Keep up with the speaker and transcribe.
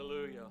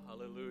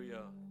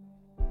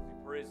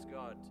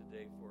God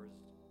today for His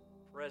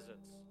presence.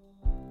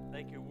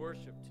 Thank you,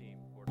 worship team,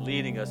 for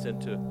leading us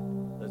into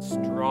a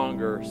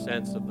stronger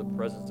sense of the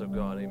presence of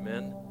God.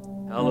 Amen.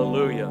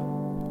 Hallelujah.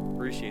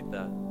 Appreciate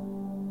that.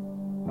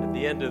 At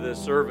the end of the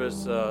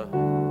service,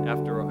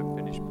 after I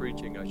finish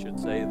preaching, I should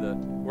say, the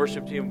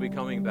worship team will be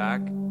coming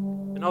back,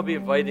 and I'll be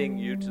inviting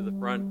you to the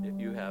front if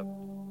you have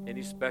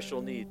any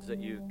special needs that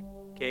you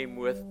came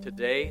with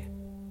today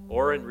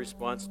or in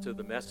response to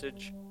the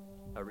message.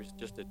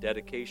 Just a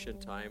dedication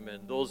time,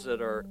 and those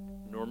that are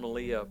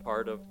normally a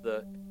part of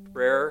the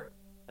prayer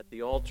at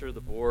the altar,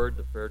 the board,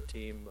 the prayer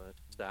team,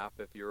 staff,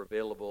 if you're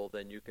available,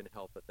 then you can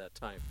help at that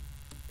time.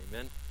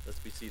 Amen. Let's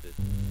be seated.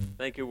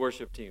 Thank you,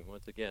 worship team,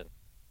 once again.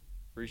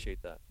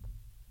 Appreciate that.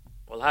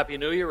 Well, Happy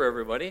New Year,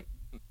 everybody.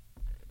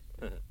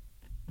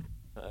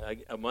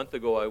 A month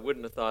ago, I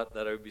wouldn't have thought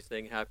that I would be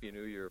saying Happy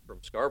New Year from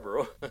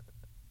Scarborough.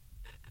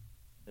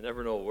 I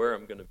never know where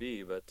I'm going to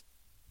be, but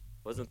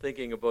wasn't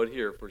thinking about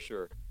here for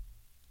sure.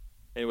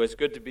 Anyway, it's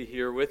good to be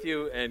here with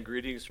you, and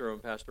greetings from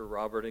Pastor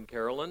Robert and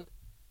Carolyn.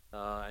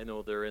 I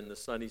know they're in the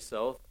sunny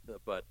south,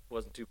 but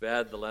wasn't too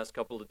bad the last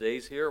couple of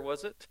days here,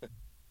 was it?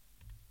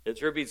 It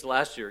sure beats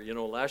last year. You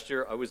know, last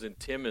year I was in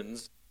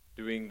Timmins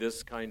doing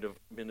this kind of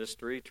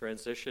ministry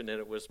transition, and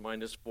it was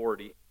minus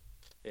 40.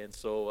 And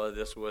so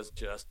this was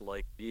just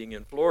like being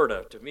in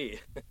Florida to me.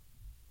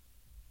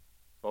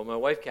 Well, my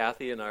wife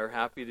Kathy and I are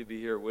happy to be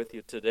here with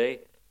you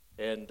today,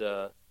 and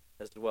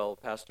as well,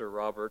 Pastor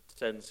Robert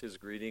sends his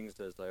greetings,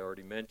 as I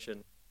already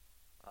mentioned.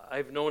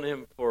 I've known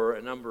him for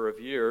a number of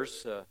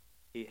years.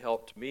 He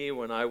helped me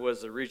when I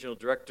was a regional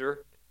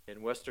director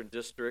in Western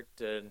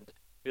District and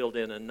filled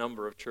in a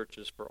number of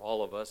churches for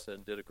all of us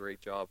and did a great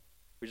job.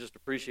 We just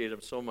appreciate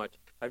him so much.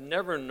 I've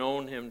never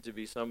known him to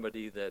be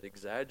somebody that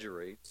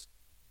exaggerates,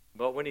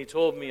 but when he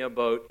told me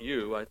about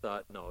you, I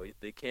thought, no,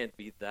 they can't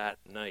be that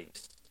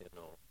nice, you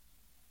know.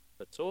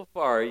 But so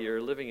far, you're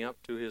living up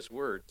to his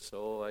word,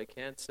 so I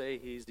can't say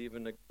he's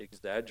even an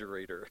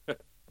exaggerator.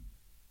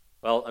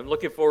 Well, I'm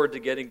looking forward to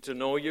getting to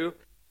know you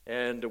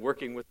and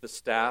working with the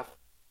staff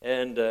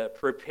and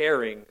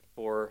preparing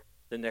for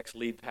the next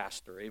lead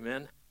pastor.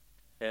 Amen?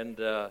 And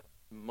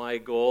my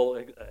goal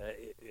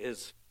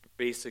is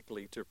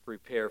basically to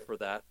prepare for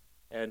that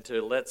and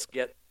to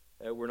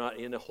we're not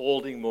in a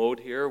holding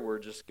mode here. We're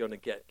just going to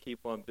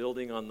keep on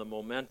building on the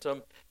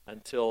momentum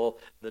until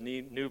the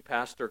new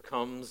pastor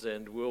comes,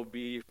 and we'll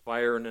be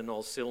firing in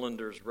all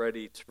cylinders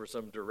ready for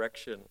some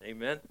direction.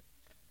 Amen?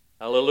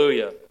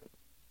 Hallelujah.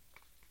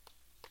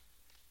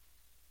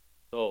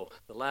 So,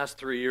 the last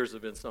 3 years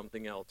have been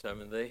something else,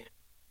 haven't they?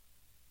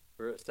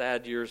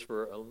 Sad years,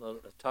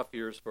 tough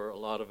years for a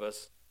lot of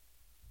us.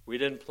 We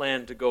didn't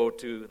plan to go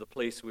to the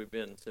place we've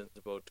been since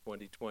about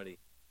 2020.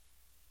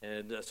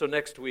 And so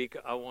next week,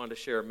 I want to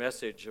share a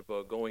message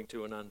about going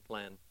to an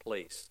unplanned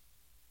place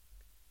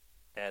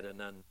at an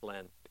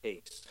unplanned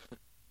pace.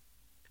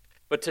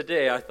 But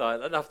today, I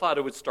thought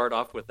I would start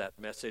off with that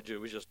message. It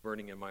was just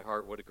burning in my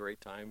heart. What a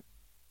great time.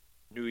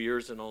 New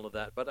Year's and all of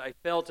that. But I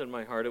felt in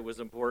my heart it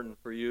was important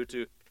for you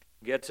to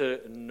get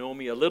to know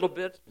me a little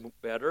bit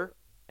better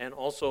and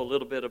also a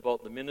little bit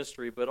about the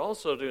ministry, but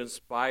also to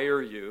inspire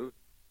you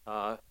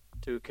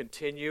to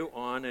continue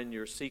on in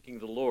your seeking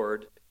the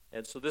Lord.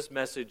 And so this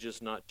message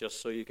is not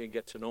just so you can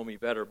get to know me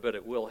better, but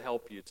it will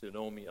help you to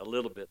know me a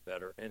little bit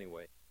better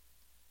anyway.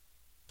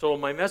 So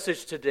my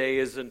message today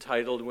is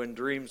entitled, When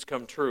Dreams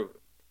Come True.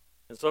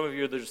 And some of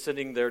you that are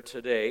sitting there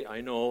today,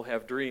 I know,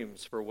 have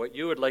dreams for what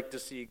you would like to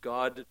see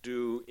God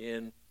do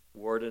in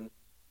Warden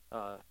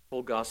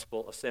Full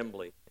Gospel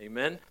Assembly.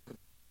 Amen?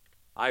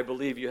 I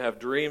believe you have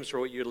dreams for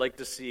what you'd like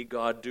to see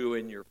God do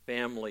in your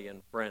family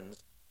and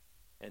friends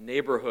and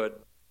neighborhood.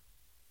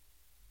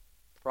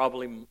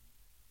 Probably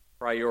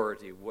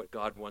priority, what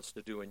God wants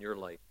to do in your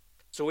life.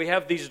 So we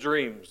have these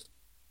dreams,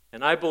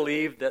 and I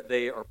believe that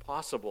they are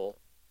possible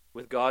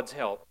with God's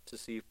help to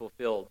see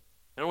fulfilled.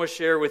 And I want to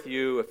share with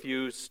you a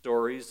few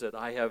stories that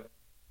I have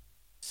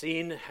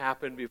seen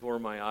happen before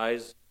my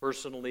eyes,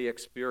 personally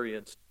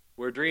experienced,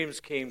 where dreams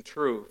came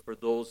true for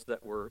those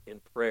that were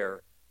in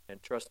prayer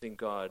and trusting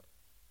God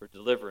for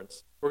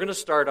deliverance. We're going to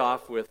start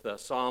off with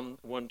Psalm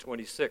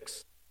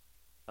 126.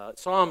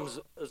 Psalms,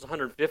 there's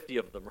 150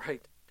 of them,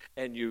 right?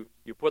 And you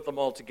put them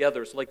all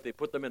together. It's like they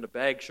put them in a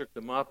bag, shook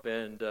them up,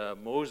 and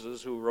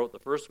Moses, who wrote the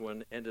first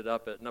one, ended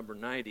up at number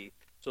 90.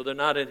 So they're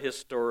not in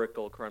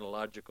historical,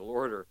 chronological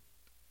order.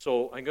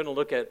 So I'm going to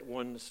look at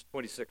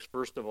 126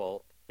 first of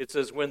all. It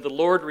says, When the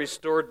Lord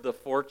restored the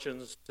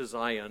fortunes to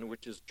Zion,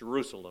 which is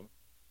Jerusalem,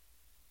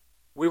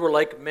 we were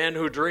like men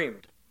who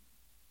dreamed.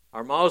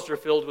 Our mouths were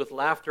filled with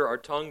laughter, our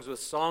tongues with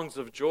songs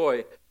of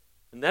joy.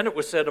 And then it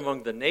was said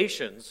among the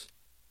nations,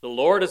 The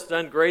Lord has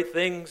done great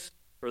things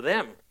for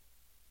them.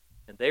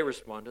 And they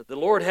responded, The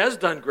Lord has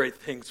done great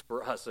things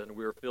for us, and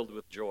we are filled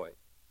with joy.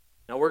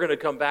 Now we're going to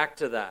come back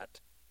to that.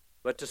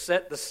 But to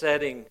set the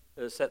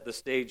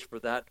stage for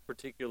that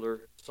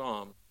particular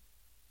psalm,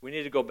 we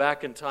need to go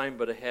back in time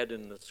but ahead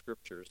in the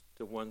scriptures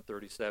to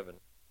 137.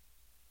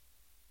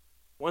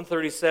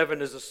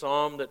 137 is a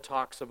psalm that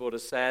talks about a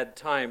sad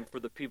time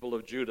for the people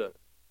of Judah.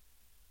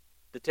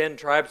 The 10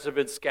 tribes have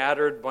been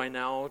scattered by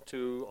now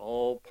to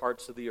all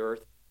parts of the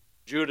earth.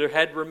 Judah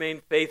had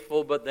remained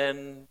faithful, but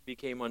then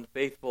became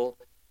unfaithful.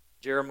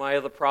 Jeremiah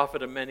the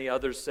prophet and many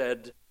others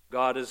said,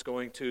 God is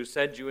going to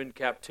send you in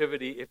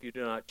captivity if you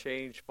do not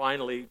change.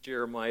 Finally,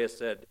 Jeremiah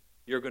said,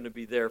 you're going to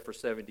be there for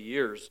 70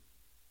 years.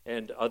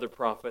 And other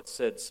prophets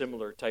said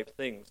similar type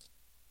things.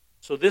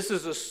 So this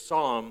is a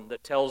psalm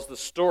that tells the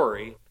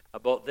story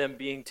about them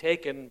being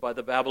taken by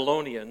the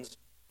Babylonians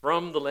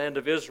from the land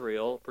of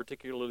Israel,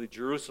 particularly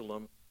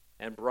Jerusalem,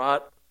 and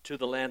brought to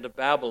the land of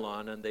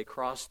Babylon, and they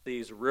crossed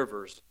these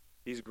rivers,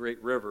 these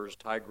great rivers,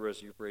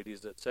 Tigris,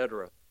 Euphrates,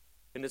 etc.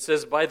 And it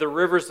says, by the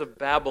rivers of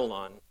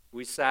Babylon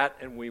we sat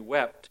and we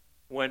wept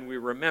when we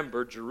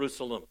remembered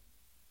Jerusalem.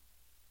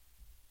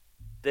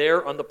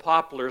 There on the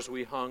poplars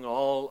we hung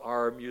all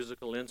our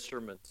musical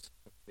instruments,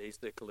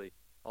 basically,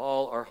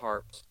 all our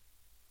harps.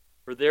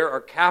 For there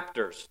our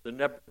captors,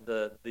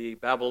 the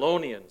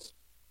Babylonians,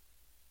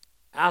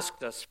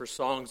 asked us for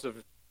songs.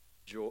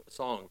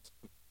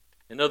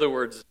 In other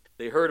words,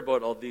 they heard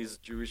about all these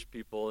Jewish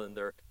people and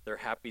their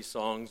happy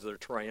songs, their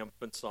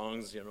triumphant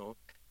songs,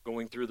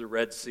 going through the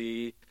Red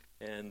Sea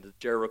and the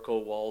Jericho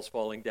walls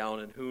falling down,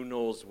 and who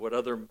knows what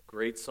other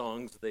great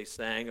songs they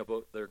sang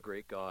about their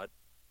great God.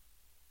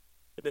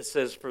 And it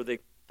says,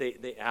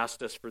 they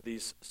asked us for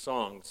these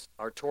songs.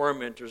 Our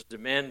tormentors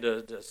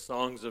demanded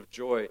songs of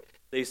joy.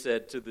 They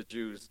said to the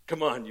Jews,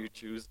 come on, you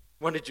Jews,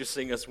 why don't you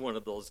sing us one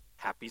of those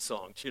happy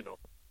songs,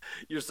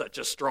 You're such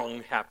a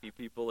strong, happy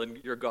people, and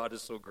your God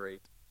is so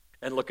great.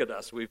 And look at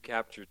us, we've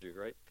captured you,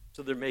 right?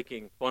 So they're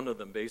making fun of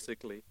them,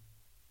 basically.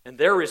 And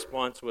their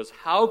response was,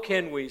 how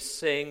can we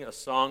sing a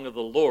song of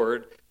the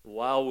Lord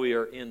while we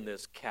are in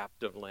this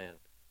captive land?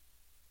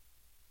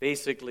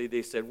 Basically,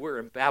 they said, we're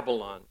in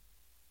Babylon.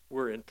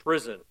 We're in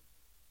prison.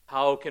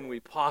 How can we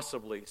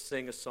possibly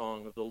sing a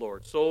song of the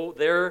Lord? So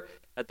there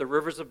at the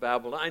rivers of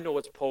Babylon, I know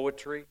it's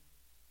poetry,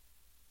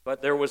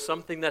 but there was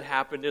something that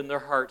happened in their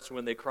hearts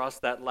when they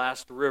crossed that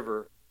last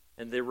river,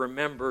 and they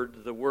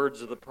remembered the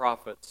words of the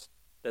prophets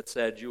that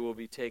said, you will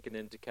be taken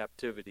into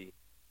captivity.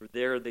 For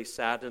there they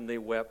sat and they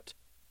wept,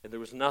 and there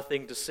was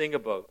nothing to sing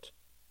about.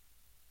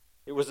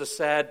 It was a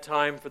sad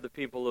time for the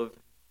people of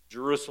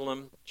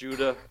Jerusalem,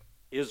 Judah,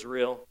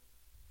 Israel.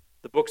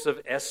 The books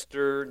of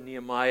Esther,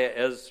 Nehemiah,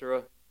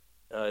 Ezra,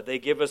 they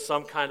give us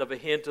some kind of a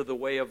hint of the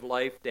way of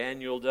life.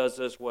 Daniel does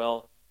as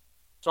well.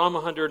 Psalm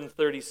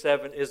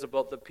 137 is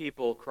about the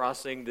people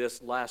crossing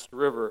this last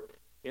river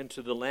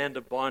into the land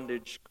of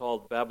bondage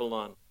called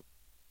Babylon.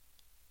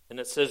 And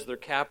it says their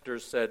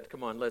captors said,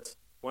 come on,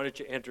 why don't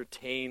you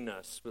entertain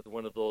us with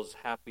one of those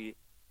happy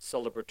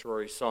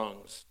celebratory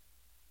songs?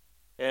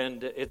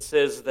 And it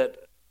says that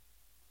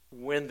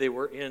when they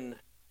were in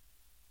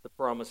the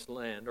promised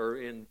land, or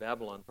in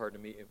Babylon,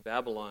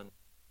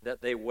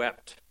 that they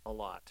wept a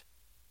lot.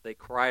 They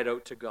cried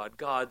out to God,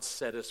 God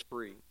set us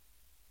free.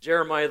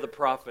 Jeremiah the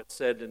prophet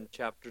said in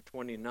chapter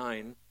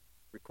 29,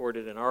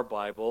 recorded in our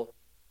Bible,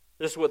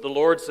 this is what the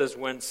Lord says,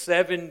 when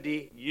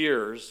 70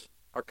 years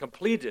are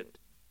completed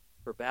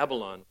for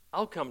Babylon,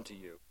 I'll come to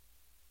you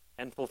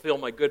and fulfill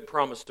my good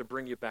promise to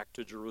bring you back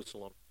to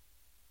Jerusalem.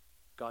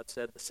 God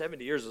said,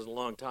 70 years is a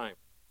long time.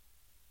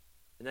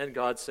 And then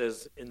God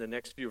says in the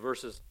next few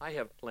verses, I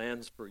have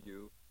plans for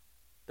you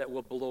that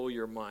will blow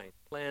your mind.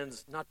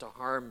 Plans not to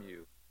harm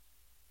you,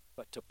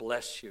 but to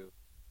bless you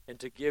and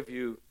to give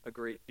you a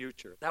great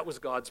future. That was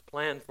God's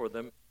plan for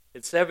them.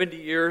 In 70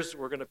 years,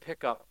 we're going to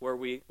pick up where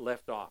we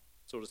left off,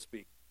 so to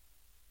speak.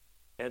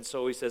 And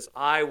so he says,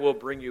 I will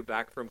bring you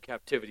back from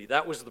captivity.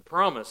 That was the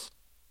promise.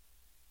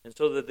 And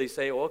so that they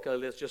say, okay,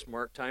 let's just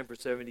mark time for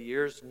 70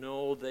 years.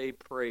 No, they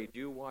prayed.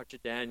 You watch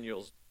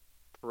Daniel's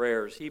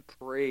prayers. He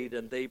prayed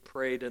and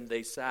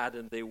they sat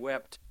and they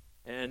wept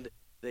and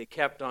they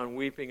kept on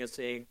weeping and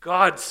saying,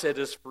 God set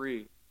us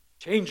free.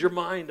 Change your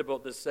mind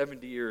about this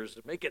 70 years.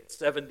 Make it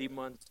 70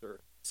 months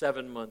or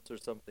 7 months or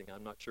something.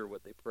 I'm not sure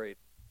what they prayed.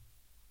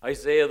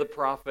 Isaiah the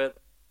prophet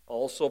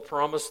also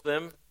promised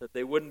them that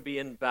they wouldn't be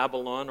in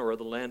Babylon or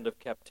the land of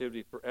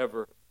captivity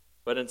forever,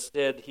 but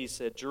instead he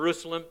said,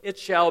 Jerusalem, it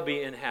shall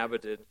be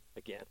inhabited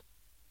again.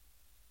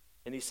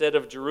 And he said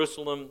of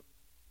Jerusalem,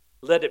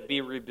 let it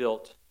be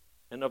rebuilt,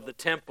 and of the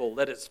temple,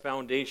 let its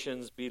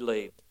foundations be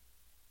laid.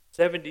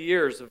 70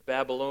 years of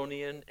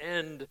Babylonian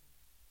and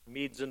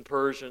Medes and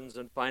Persians,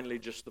 and finally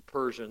just the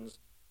Persians,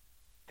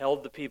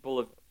 held the people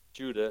of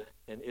Judah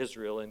and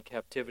Israel in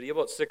captivity.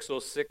 About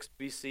 606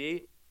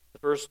 BC, the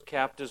first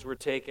captives were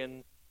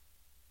taken,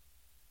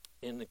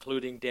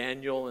 including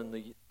Daniel in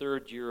the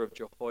 3rd year of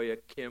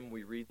Jehoiakim.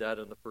 We read that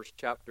in the first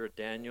chapter of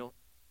Daniel.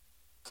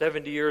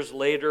 70 years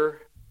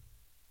later,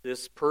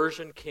 this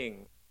Persian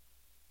king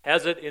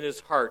has it in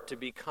his heart to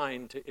be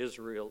kind to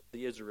Israel,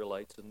 the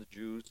Israelites and the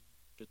Jews,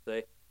 I should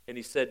say. And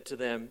he said to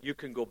them, you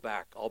can go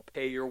back. I'll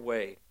pay your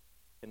way.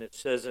 And it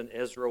says in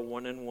Ezra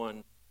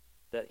 1:1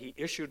 that he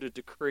issued a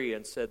decree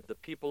and said the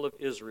people of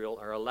Israel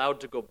are allowed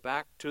to go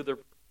back to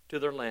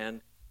their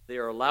land. They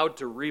are allowed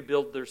to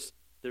rebuild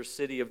their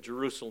city of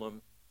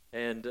Jerusalem,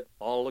 and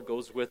all that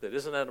goes with it.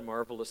 Isn't that a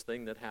marvelous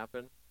thing that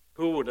happened?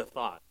 Who would have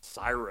thought?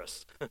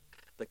 Cyrus,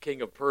 the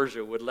king of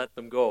Persia would let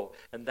them go.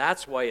 And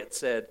that's why it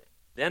said,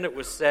 then it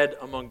was said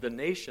among the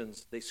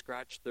nations, they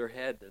scratched their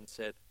head and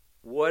said,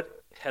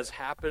 what has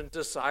happened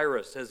to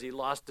Cyrus? Has he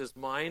lost his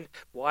mind?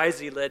 Why is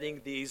he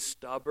letting these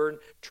stubborn,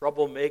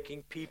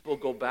 troublemaking people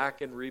go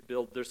back and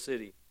rebuild their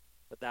city?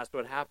 But that's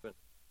what happened.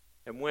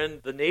 And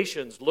when the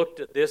nations looked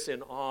at this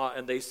in awe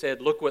and they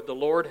said, look what the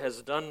Lord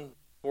has done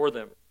for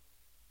them,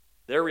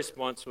 their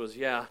response was,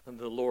 yeah,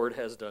 the Lord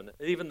has done it.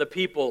 Even the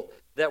people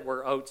that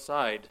were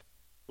outside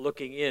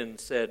looking in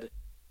said,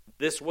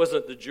 this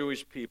wasn't the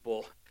Jewish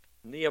people.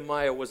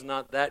 Nehemiah was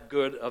not that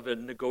good of a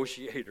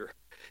negotiator.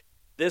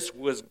 This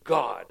was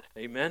God.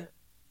 Amen?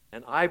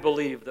 And I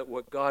believe that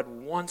what God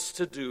wants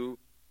to do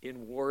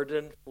in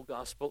Warden Full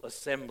Gospel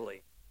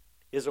Assembly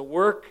is a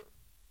work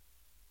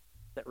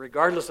that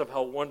regardless of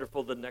how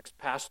wonderful the next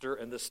pastor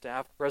and the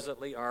staff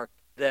presently are,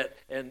 that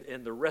and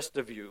the rest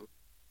of you,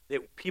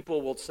 that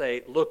people will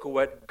say, look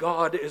what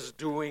God is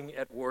doing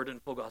at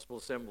Warden Full Gospel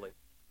Assembly.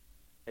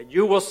 And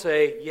you will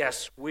say,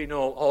 yes, we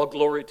know, all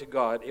glory to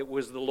God, it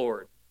was the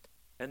Lord.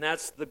 And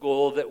that's the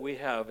goal that we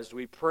have as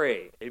we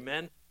pray.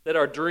 Amen? That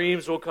our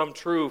dreams will come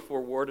true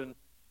for Warden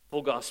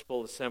Full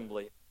Gospel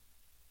Assembly.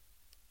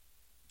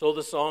 So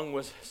the song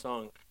was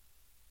sung.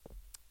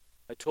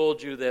 I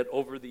told you that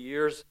over the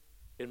years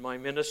in my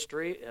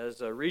ministry as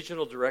a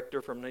regional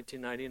director from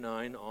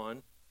 1999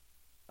 on,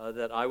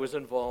 that I was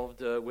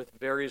involved with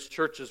various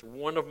churches.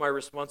 One of my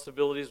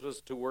responsibilities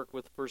was to work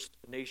with First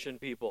Nation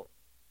people.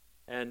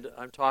 And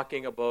I'm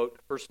talking about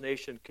First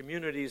Nation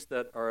communities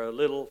that are a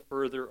little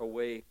further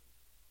away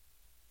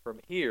from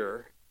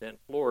here than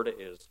Florida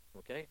is,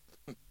 okay?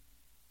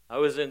 I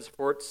was in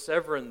Fort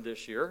Severn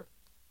this year.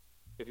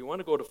 If you want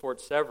to go to Fort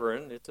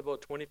Severn, it's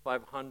about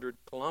 2,500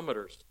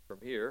 kilometers from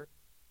here.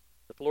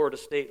 The Florida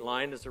state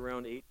line is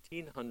around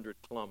 1,800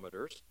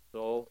 kilometers.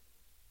 So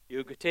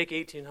you could take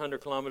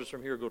 1,800 kilometers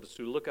from here, go to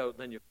Sioux Lookout,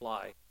 then you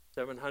fly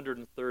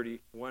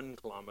 731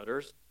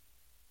 kilometers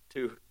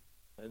to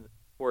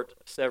Fort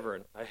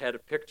Severn. I had a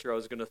picture I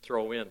was going to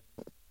throw in.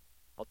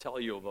 I'll tell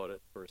you about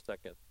it for a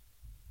second.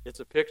 It's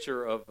a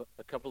picture of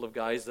a couple of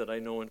guys that I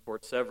know in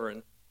Fort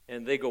Severn,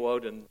 and they go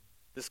out in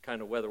this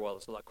kind of weather, while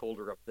it's a lot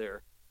colder up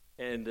there,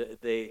 and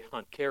they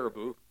hunt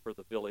caribou for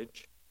the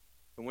village.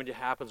 And what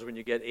happens when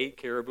you get 8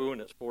 caribou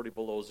and it's 40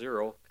 below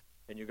zero,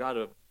 and you got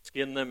to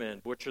skin them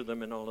and butcher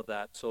them and all of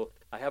that. So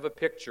I have a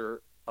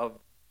picture of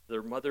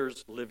their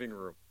mother's living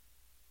room,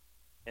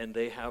 and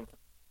they have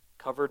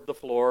covered the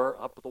floor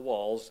up the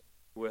walls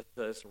with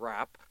this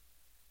wrap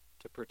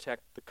to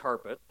protect the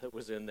carpet that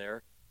was in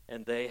there,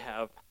 and they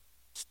have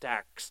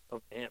stacks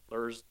of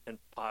antlers and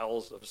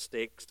piles of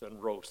steaks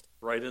and roast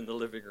right in the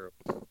living room.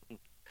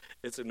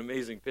 It's an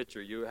amazing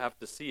picture. You have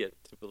to see it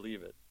to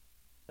believe it.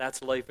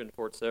 That's life in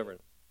Fort Severn.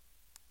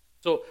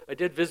 So I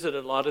did visit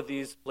a lot of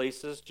these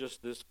places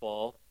just this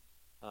fall.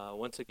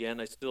 Once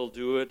again, I still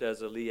do it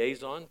as a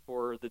liaison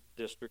for the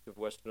District of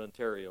Western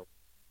Ontario.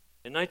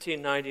 In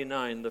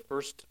 1999, the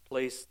first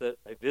place that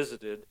I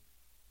visited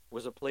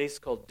was a place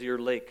called Deer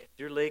Lake.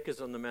 Deer Lake is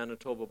on the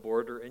Manitoba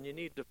border, and you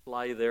need to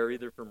fly there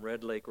either from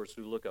Red Lake or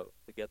Sioux Lookout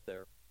to get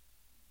there.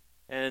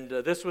 And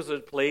this was a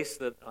place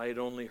that I had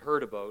only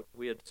heard about.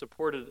 We had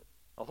supported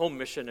a home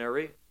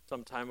missionary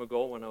some time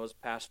ago when I was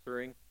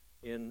pastoring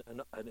in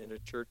a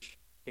church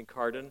in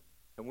Kincardine,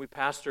 and we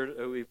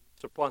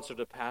sponsored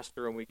a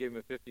pastor, and we gave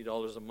him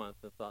 $50 a month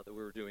and thought that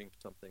we were doing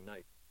something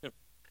nice.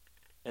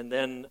 And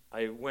then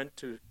I went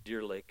to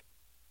Deer Lake,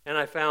 and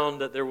I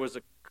found that there was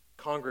a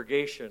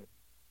congregation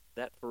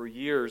that for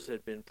years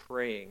had been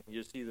praying.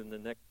 You see in the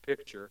next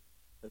picture,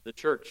 the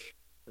church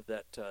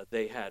that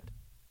they had.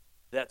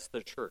 That's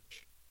the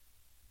church.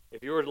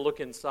 If you were to look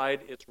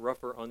inside, it's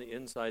rougher on the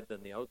inside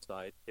than the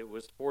outside. It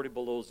was 40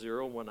 below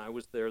zero when I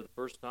was there the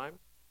first time.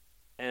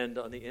 And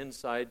on the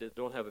inside, they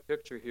don't have a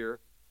picture here,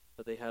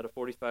 but they had a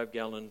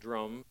 45-gallon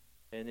drum,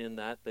 and in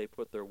that they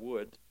put their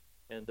wood,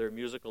 and their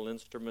musical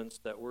instruments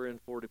that were in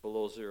 40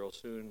 below zero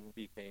soon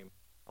became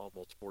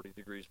almost 40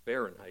 degrees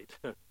Fahrenheit.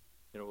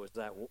 It was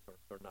that,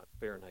 or not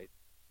Fahrenheit,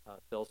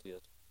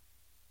 Celsius.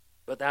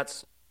 But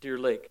that's Deer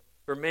Lake.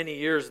 For many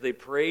years, they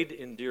prayed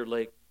in Deer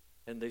Lake,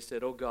 and they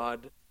said, oh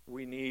God,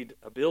 we need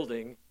a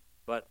building,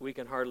 but we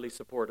can hardly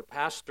support a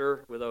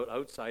pastor without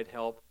outside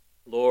help,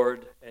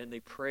 Lord. And they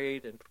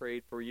prayed and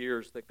prayed for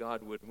years that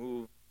God would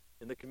move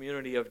in the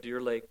community of Deer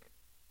Lake.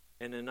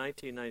 And in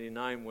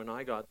 1999, when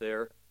I got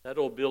there, that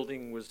old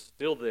building was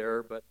still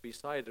there, but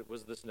beside it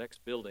was this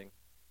next building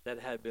that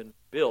had been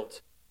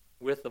built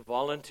with the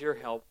volunteer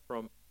help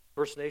from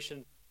First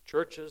Nation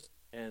churches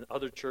and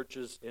other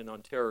churches in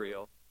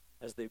Ontario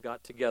as they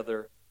got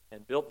together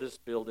and built this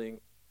building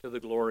to the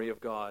glory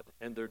of God,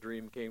 and their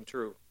dream came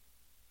true.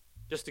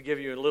 Just to give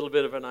you a little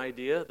bit of an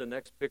idea, the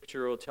next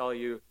picture will tell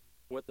you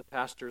what the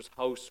pastor's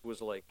house was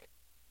like.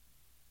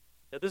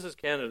 Now, this is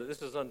Canada.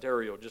 This is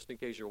Ontario, just in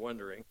case you're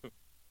wondering.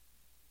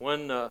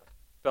 One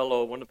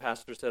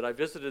pastor said, I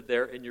visited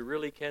there, and you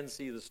really can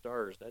see the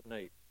stars at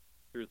night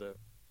through the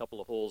couple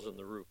of holes in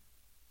the roof.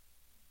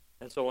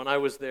 And so when I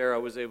was there, I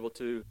was able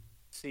to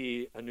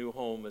see a new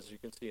home, as you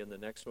can see in the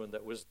next one,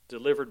 that was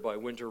delivered by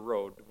Winter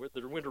Road.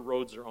 The winter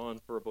roads are on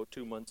for about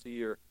 2 months a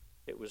year.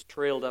 It was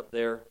trailed up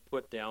there,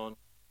 put down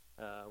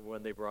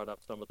when they brought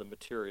up some of the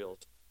materials.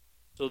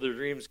 So the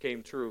dreams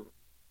came true.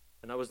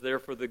 And I was there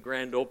for the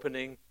grand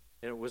opening,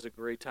 and it was a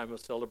great time of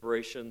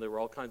celebration. There were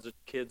all kinds of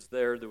kids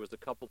there. There was a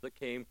couple that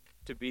came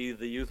to be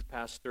the youth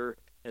pastor,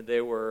 and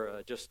they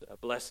were just a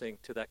blessing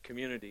to that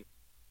community.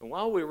 And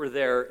while we were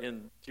there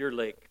in Deer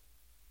Lake,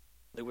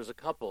 there was a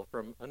couple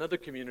from another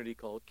community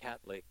called Cat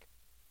Lake,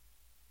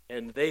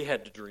 and they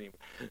had a dream.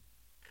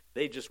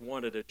 They just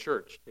wanted a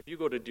church. If you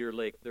go to Deer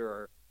Lake, there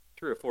are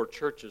 3 or 4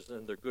 churches,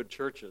 and they're good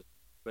churches.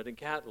 But in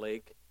Cat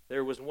Lake,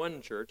 there was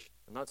one church.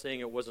 I'm not saying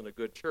it wasn't a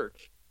good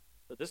church,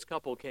 but this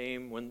couple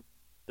came when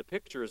the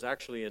picture is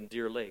actually in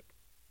Deer Lake.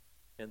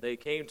 And they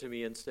came to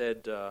me and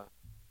said,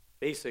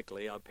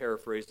 basically, I'm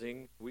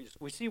paraphrasing,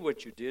 we see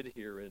what you did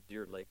here in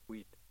Deer Lake.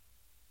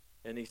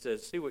 And he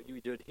says, see what you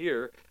did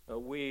here,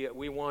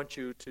 we want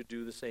you to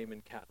do the same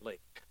in Cat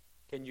Lake.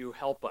 Can you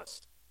help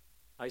us?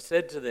 I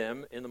said to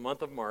them in the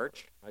month of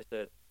March, I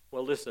said,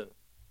 well, listen,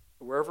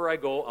 wherever I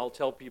go, I'll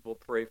tell people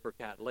pray for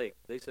Cat Lake.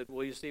 They said,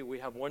 well, you see, we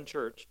have one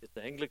church, it's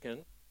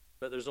Anglican,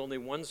 but there's only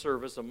one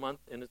service a month,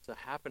 and it's a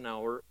half an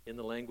hour in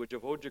the language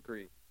of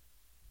Ojibwe.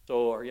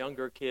 So our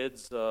younger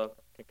kids can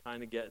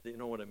kind of get, you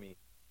know what I mean.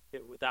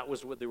 That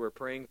was what they were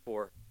praying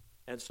for.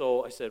 And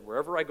so I said,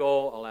 wherever I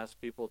go, I'll ask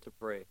people to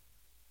pray.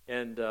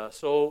 And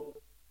so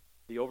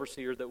the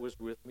overseer that was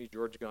with me,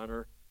 George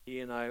Gunner, he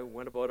and I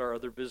went about our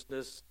other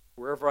business.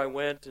 Wherever I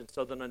went in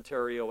southern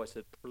Ontario, I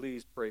said,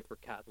 please pray for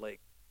Cat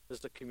Lake. This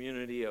is a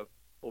community of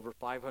over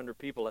 500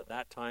 people at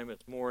that time.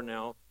 It's more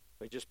now.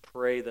 I just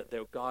pray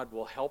that God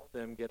will help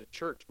them get a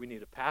church. We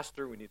need a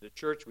pastor. We need a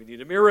church. We need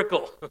a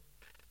miracle.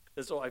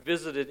 And so I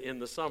visited in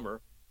the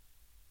summer.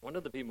 One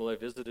of the people I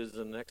visited is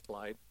in the next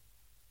slide.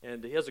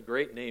 And he has a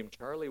great name,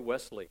 Charlie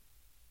Wesley.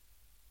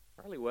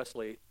 Charlie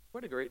Wesley,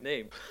 what a great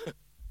name.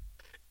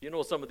 You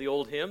know some of the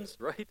old hymns,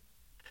 right?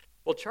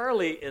 Well,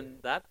 Charlie in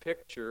that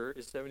picture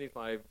is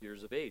 75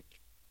 years of age.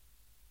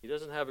 He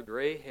doesn't have a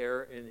gray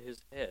hair in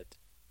his head.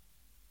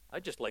 I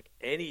just like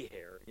any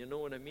hair, you know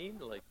what I mean?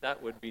 Like,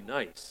 that would be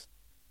nice.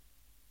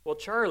 Well,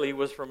 Charlie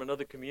was from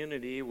another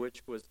community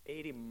which was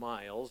 80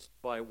 miles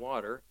by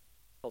water,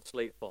 called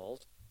Slate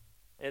Falls.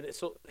 And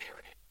so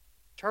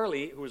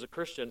Charlie, who was a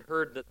Christian,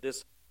 heard that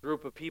this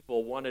group of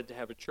people wanted to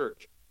have a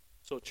church.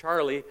 So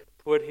Charlie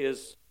put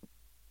his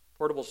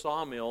portable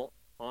sawmill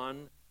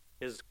on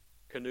his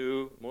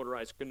canoe,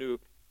 motorized canoe,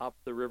 up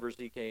the rivers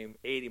he came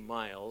 80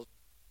 miles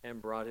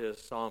and brought his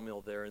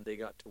sawmill there, and they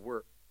got to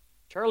work.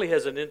 Charlie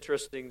has an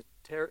interesting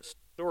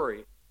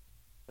story.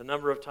 A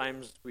number of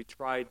times we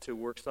tried to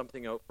work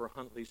something out for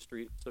Huntley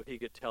Street so he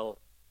could tell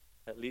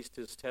at least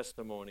his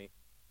testimony.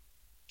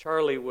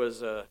 Charlie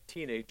was a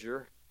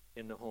teenager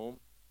in the home,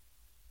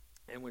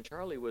 and when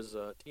Charlie was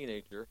a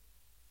teenager,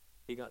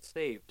 he got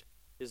saved.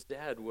 His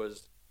dad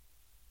was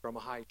from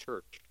a high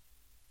church,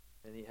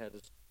 and he had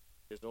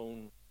his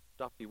own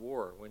stuff he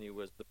wore when he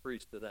was the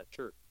priest of that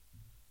church.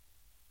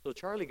 So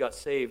Charlie got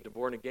saved and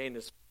born again.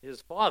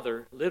 His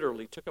father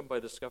literally took him by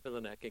the scruff of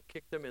the neck and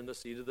kicked him in the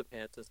seat of the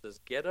pants and says,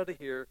 get out of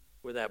here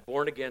with that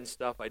born-again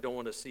stuff. I don't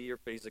want to see your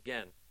face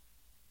again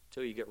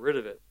until you get rid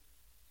of it.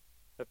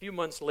 A few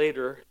months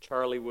later,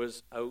 Charlie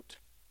was out,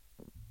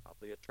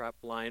 probably a trap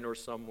line or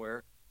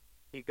somewhere.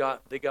 They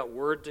got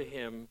word to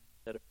him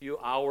that a few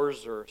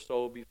hours or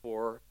so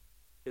before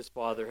his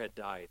father had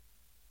died.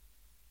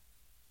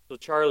 So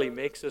Charlie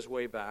makes his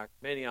way back.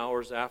 Many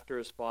hours after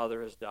his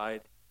father has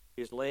died,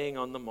 he's laying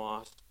on the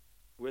moss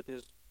with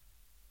his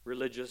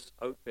religious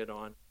outfit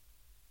on.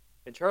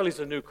 And Charlie's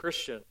a new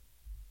Christian.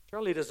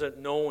 Charlie doesn't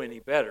know any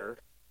better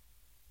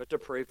but to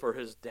pray for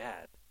his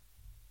dad.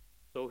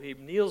 So he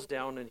kneels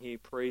down and he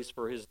prays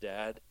for his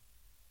dad,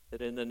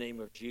 that in the name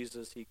of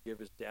Jesus he'd give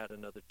his dad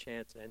another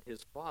chance. And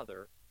his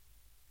father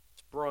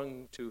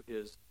sprung to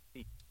his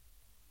feet.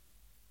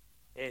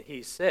 And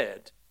he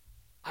said,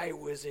 I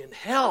was in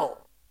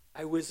hell.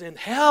 I was in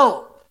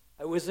hell.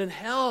 I was in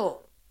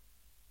hell.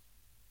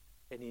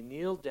 And he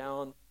kneeled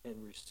down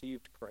and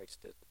received Christ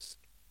as his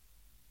Savior.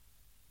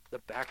 The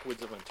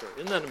backwoods of Ontario.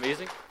 Isn't that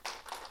amazing?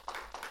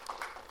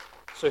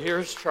 So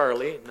here's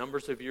Charlie,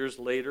 numbers of years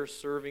later,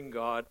 serving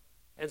God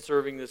and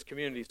serving this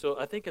community. So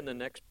I think in the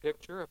next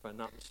picture, if I'm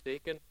not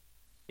mistaken,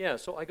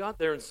 so I got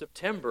there in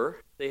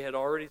September. They had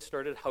already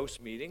started house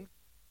meeting.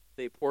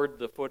 They poured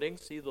the footing.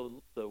 See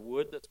the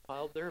wood that's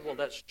piled there? Well,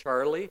 that's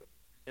Charlie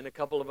and a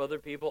couple of other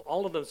people,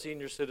 all of them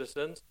senior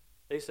citizens.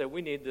 They said,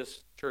 we need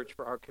this church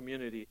for our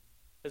community.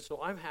 And so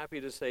I'm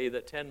happy to say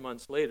that 10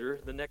 months later,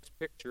 the next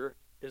picture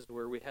is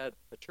where we had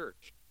a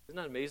church. Isn't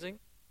that amazing?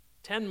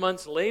 10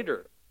 months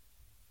later.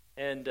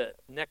 And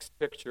next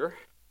picture,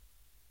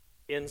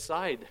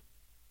 inside.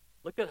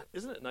 Look at,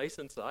 isn't it nice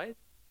inside?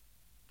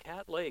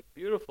 Cat Lake,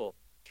 beautiful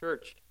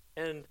church.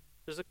 And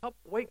there's a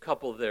white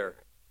couple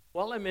there.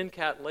 While I'm in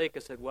Cat Lake, I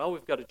said, well,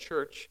 we've got a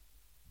church.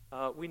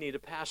 We need a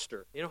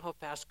pastor. You know how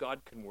fast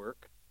God can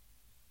work?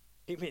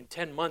 Even in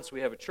 10 months,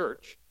 we have a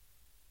church.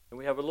 And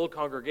we have a little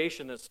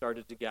congregation that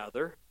started to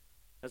gather.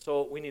 And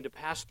so we need a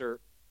pastor.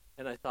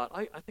 And I thought,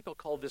 I think I'll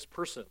call this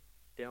person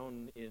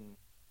down in,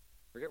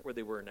 I forget where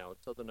they were now, in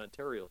southern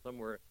Ontario,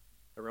 somewhere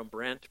around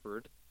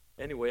Brantford.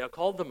 Anyway, I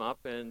called them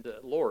up, and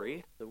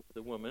Lori,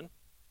 the woman,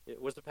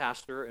 it was a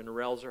pastor, and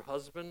Arel's her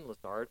husband,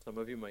 Lazard. Some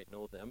of you might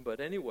know them. But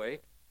anyway,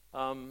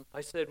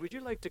 I said, would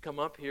you like to come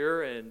up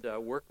here and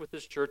work with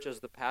this church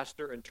as the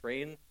pastor and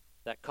train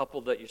that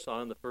couple that you saw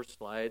on the first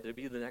slide to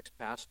be the next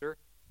pastor?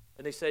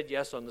 And they said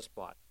yes on the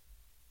spot.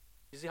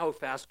 You see how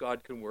fast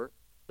God can work?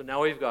 So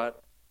now we've got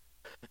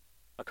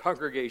a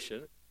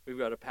congregation, we've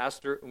got a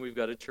pastor, and we've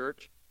got a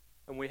church,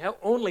 and we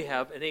only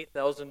have an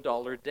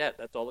 $8,000 debt.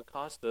 That's all it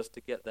cost us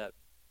to get that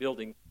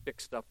building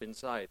fixed up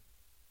inside.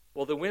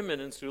 Well, the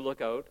women in Sioux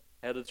Lookout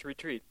had its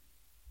retreat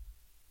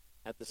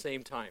at the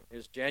same time. It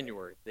was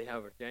January. They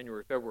have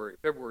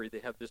February, they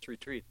have this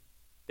retreat.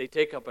 They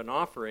take up an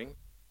offering,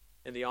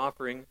 and the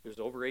offering is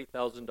over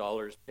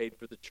 $8,000 paid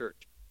for the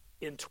church.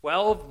 In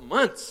 12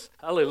 months,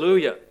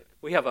 hallelujah,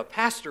 we have a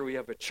pastor, we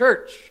have a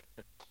church.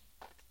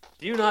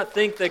 Do you not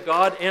think that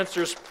God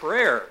answers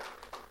prayer?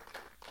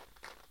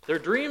 Their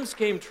dreams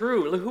came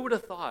true. Who would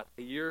have thought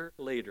a year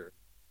later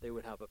they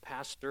would have a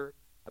pastor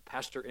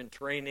in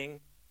training,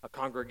 a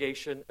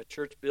congregation, a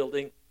church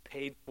building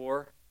paid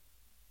for?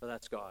 Well,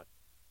 that's God.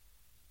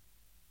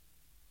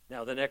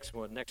 Now the next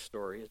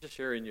story is just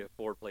sharing you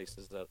 4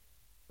 places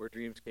where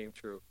dreams came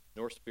true.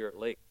 North Spirit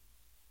Lake.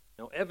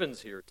 Now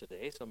Evan's here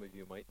today. Some of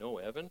you might know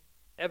Evan.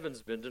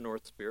 Evan's been to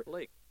North Spirit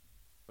Lake.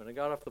 When I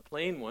got off the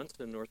plane once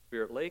in North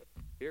Spirit Lake,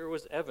 here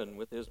was Evan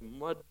with his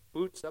mud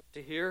boots up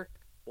to here,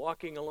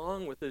 walking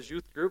along with his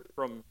youth group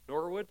from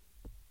Norwood,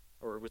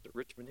 or was it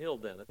Richmond Hill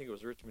then? I think it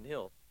was Richmond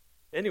Hill.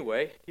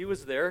 Anyway, he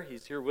was there.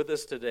 He's here with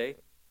us today.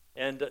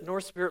 And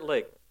North Spirit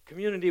Lake,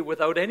 community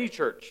without any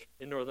church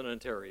in Northern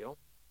Ontario.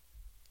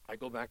 I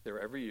go back there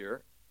every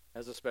year,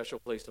 has a special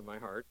place in my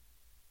heart.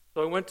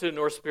 So I went to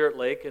North Spirit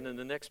Lake, and in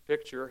the next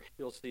picture,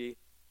 you'll see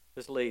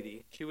this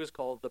lady. She was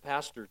called the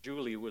pastor.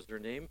 Julie was her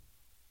name,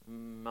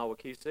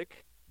 Mawakisik.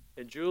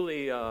 And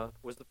Julie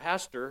was the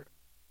pastor.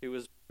 She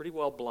was pretty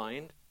well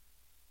blind.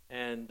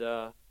 And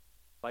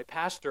by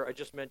pastor, I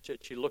just meant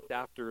that she looked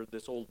after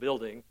this old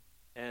building.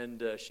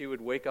 And she would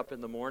wake up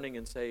in the morning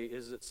and say,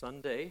 is it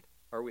Sunday?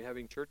 Are we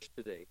having church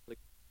today?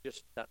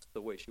 That's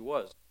the way she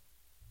was.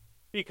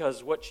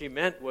 Because what she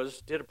meant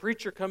was, did a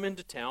preacher come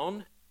into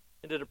town?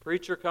 And did a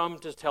preacher come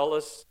to tell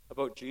us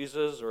about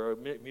Jesus, or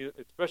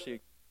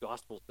especially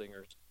gospel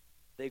singers?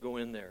 They go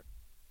in there.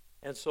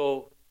 And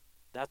so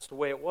that's the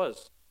way it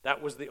was.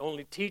 That was the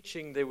only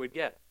teaching they would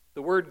get.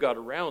 The word got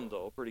around,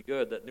 though, pretty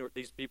good, that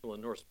these people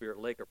in North Spirit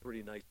Lake are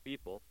pretty nice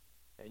people,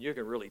 and you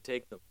can really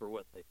take them for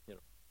what they,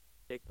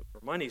 take them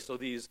for money. So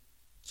these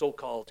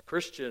so-called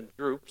Christian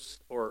groups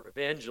or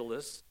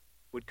evangelists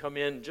would come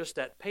in just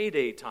at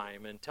payday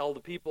time and tell the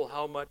people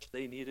how much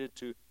they needed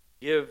to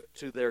give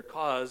to their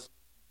cause,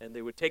 and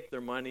they would take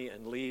their money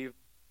and leave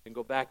and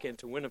go back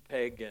into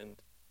Winnipeg and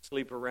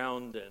sleep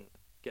around and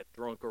get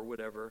drunk or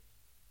whatever.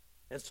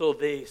 And so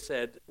they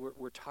said,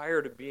 we're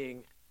tired of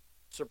being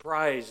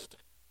surprised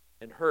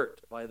and hurt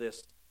by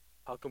this.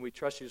 How can we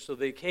trust you? So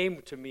they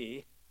came to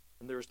me,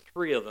 and there's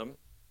 3 of them,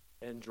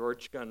 and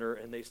George Gunner,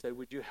 and they said,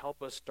 would you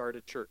help us start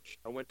a church?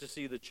 I went to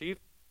see the chief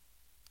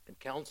and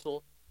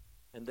council,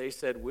 and they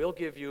said, we'll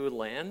give you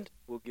land,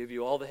 we'll give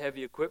you all the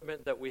heavy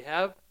equipment that we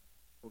have,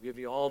 we'll give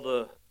you all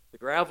the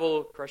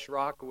gravel, crushed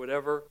rock, or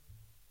whatever,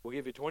 we'll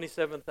give you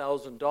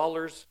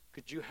 $27,000.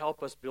 Could you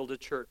help us build a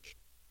church?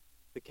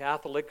 The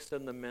Catholics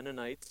and the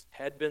Mennonites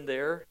had been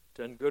there,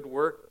 done good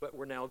work, but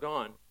were now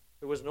gone.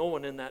 There was no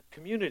one in that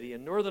community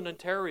in Northern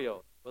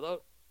Ontario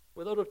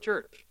without a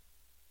church.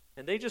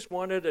 And they just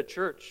wanted a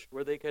church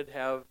where they could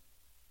have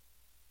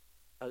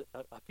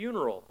a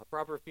funeral, a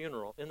proper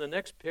funeral. In the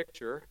next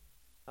picture,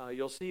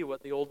 you'll see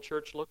what the old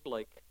church looked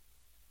like.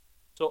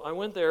 So I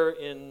went there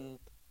in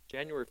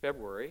January,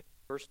 February,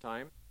 first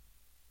time,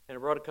 and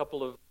I brought a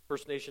couple of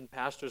First Nation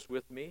pastors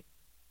with me.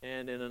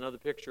 And in another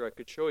picture I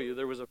could show you,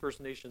 there was a First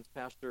Nations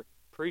pastor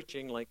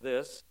preaching like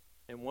this,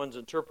 and one's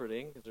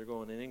interpreting, because they're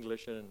going in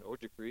English and in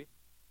Ojibwe.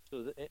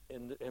 So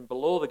and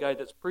below the guy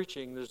that's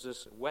preaching, there's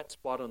this wet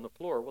spot on the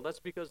floor. Well, that's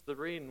because the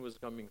rain was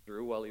coming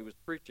through while he was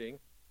preaching,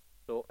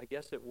 so I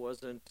guess it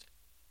wasn't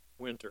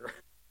winter.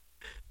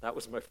 That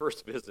was my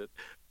first visit,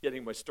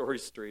 getting my story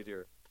straight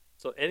here.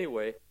 So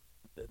anyway,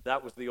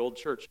 that was the old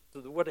church. So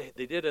what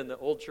they did in the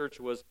old church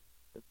was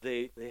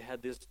they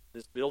had this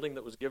building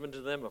that was given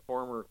to them, a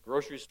former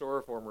grocery store,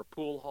 a former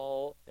pool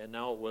hall, and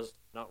now it was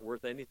not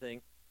worth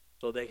anything.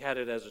 So they had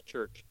it as a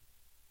church.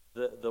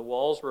 The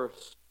walls were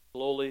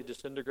slowly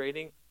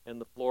disintegrating, and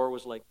the floor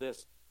was like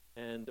this.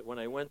 And when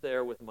I went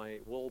there with my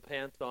wool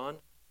pants on,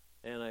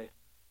 and I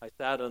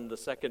sat on the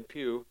second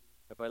pew,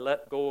 if I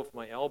let go of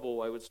my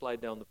elbow, I would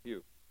slide down the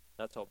pew.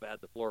 That's how bad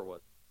the floor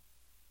was.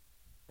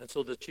 And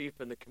so the chief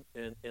and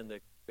the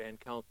band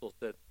council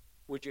said,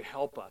 would you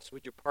help us?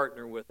 Would you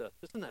partner with us?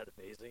 Isn't that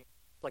amazing?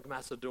 It's like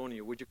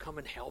Macedonia. Would you come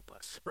and help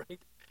us,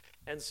 right?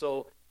 And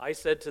so I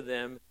said to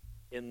them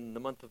in the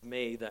month of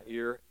May that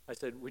year, I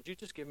said, would you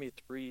just give me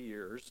 3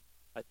 years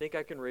I think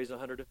I can raise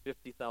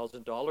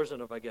 $150,000,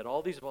 and if I get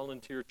all these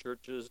volunteer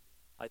churches,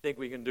 I think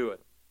we can do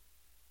it.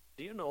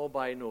 Do you know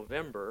by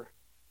November,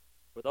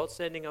 without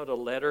sending out a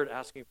letter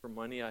asking for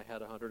money, I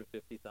had $150,000?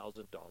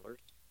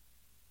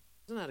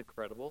 Isn't that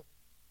incredible?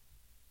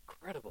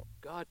 Incredible.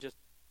 God just,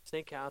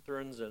 St.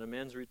 Catherine's and a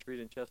men's retreat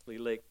in Chesley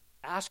Lake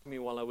asked me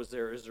while I was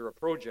there, is there a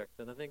project?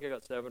 And I think I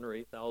got 7,000 or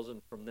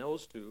 8,000 from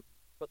those two.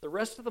 But the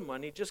rest of the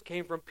money just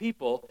came from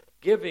people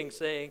giving,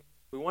 saying,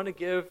 we want to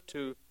give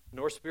to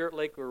North Spirit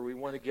Lake, or we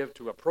want to give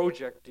to a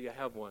project. Do you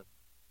have one?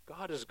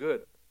 God is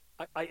good.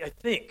 I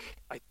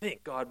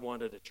think God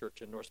wanted a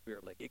church in North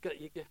Spirit Lake. You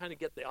kind of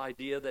get the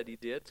idea that he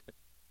did.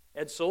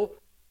 And so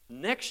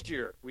next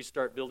year we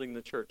start building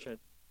the church.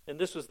 And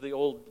this was the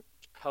old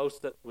house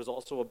that was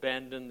also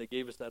abandoned. They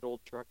gave us that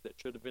old truck that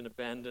should have been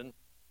abandoned.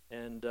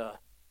 And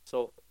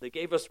so they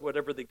gave us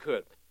whatever they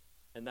could.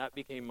 And that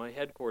became my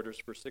headquarters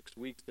for 6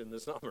 weeks in the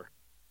summer.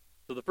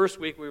 So the first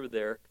week we were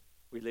there,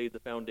 we laid the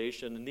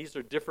foundation. And these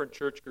are different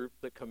church groups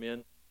that come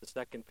in. The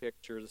second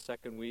picture, the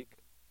second week,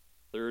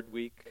 third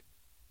week,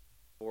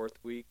 fourth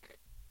week,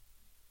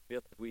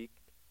 fifth week.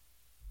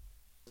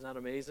 Isn't that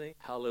amazing?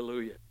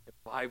 Hallelujah. In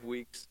 5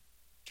 weeks,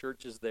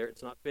 church is there.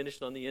 It's not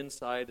finished on the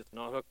inside. It's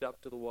not hooked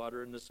up to the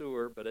water and the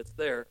sewer, but it's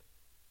there.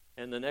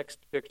 And the next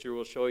picture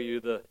will show you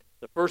the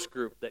first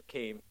group that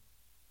came,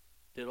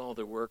 did all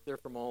their work. They're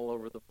from all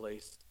over the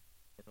place.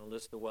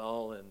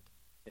 Listowel and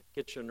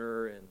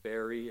Kitchener and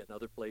Barrie and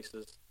other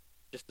places,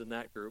 just in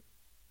that group.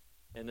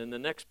 And in the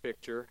next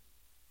picture,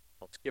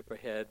 I'll skip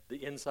ahead.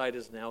 The inside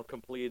is now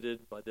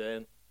completed. By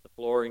then, the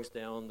flooring's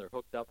down. They're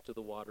hooked up to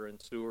the water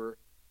and sewer,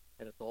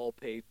 and it's all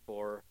paid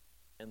for.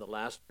 And the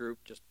last group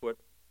just put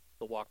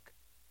the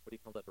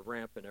a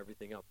ramp and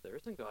everything up there.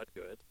 Isn't God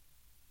good?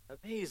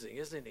 Amazing,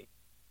 isn't he?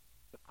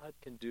 God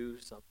can do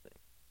something.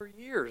 For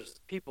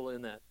years, people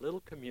in that little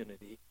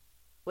community,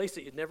 place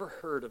that you'd never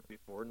heard of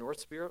before, North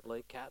Spirit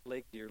Lake, Cat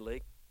Lake, Deer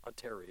Lake,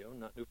 Ontario,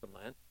 not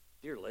Newfoundland,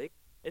 Deer Lake.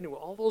 Anyway,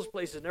 all those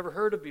places never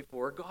heard of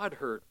before, God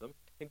heard them,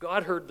 and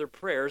God heard their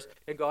prayers,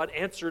 and God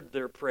answered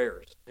their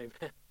prayers.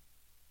 Amen.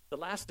 The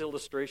last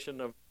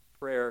illustration of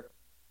prayer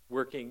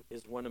working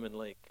is Wunnaman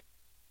Lake.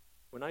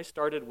 When I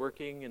started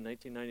working in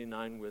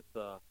 1999 with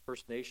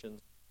First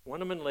Nations,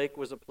 Wunnaman Lake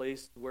was a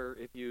place where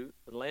if you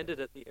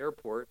landed at the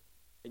airport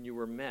and you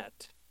were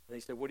met, and they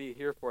said, what are you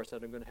here for? I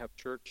said, I'm going to have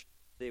church.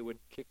 They would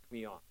kick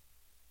me off.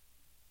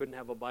 Couldn't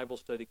have a Bible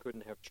study,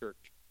 couldn't have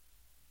church.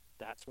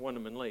 That's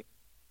Wunnaman Lake.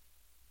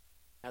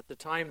 At the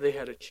time, they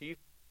had a chief,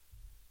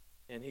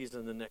 and he's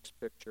in the next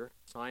picture.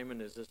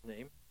 Simon is his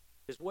name.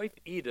 His wife,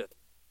 Edith,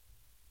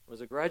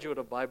 was a graduate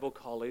of Bible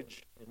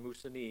College in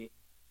Moosonee,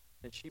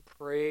 and she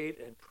prayed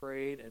and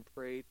prayed and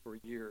prayed for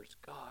years.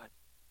 God,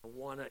 I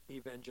want an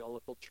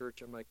evangelical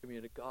church in my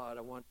community. God,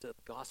 I want the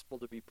gospel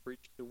to be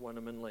preached to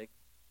Wunnaman Lake.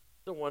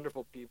 It's a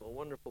wonderful people,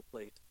 wonderful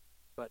place.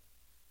 But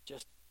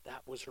just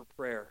that was her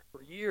prayer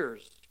for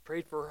years. She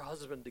prayed for her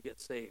husband to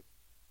get saved.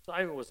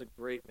 Simon was a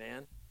great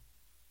man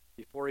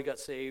before he got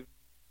saved,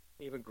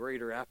 even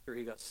greater after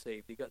he got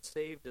saved. He got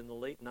saved in the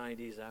late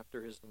 90s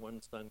after his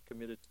one son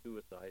committed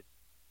suicide,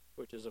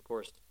 which is, of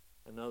course,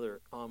 another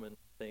common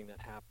thing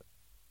that happened.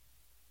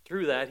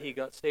 Through that, he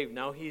got saved.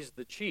 Now he's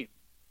the chief.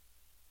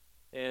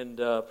 And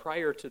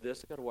prior to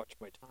this, I've got to watch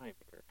my time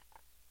here.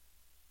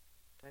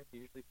 Time do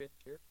you usually finish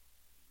here?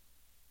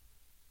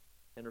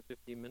 10 or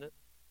 15 minutes?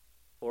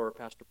 Or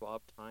Pastor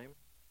Bob time?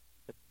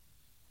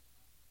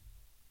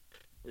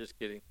 Just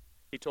kidding.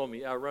 He told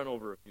me, I'll run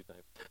over a few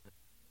times.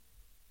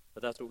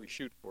 But that's what we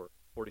shoot for,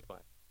 45.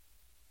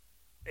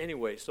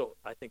 Anyway, so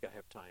I think I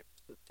have time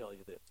to tell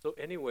you this. So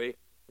anyway,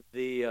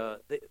 the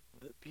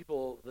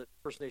people, the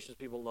First Nations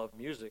people love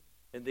music,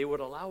 and they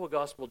would allow a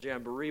gospel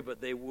jamboree,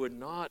 but they would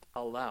not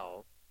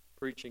allow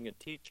preaching and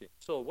teaching.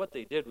 So what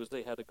they did was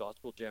they had a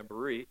gospel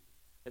jamboree,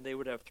 and they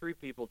would have 3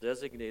 people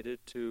designated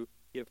to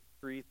give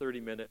 3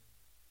 30-minute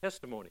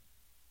testimonies.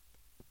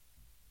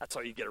 That's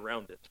how you get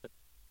around it.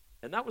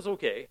 And that was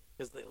okay,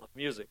 because they love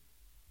music.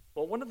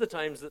 Well, one of the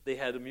times that they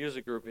had a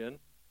music group in,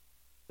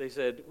 they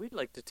said, we'd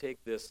like to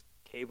take this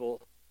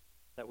cable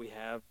that we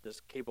have,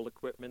 this cable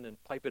equipment,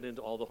 and pipe it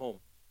into all the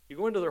homes. You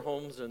go into their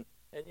homes, and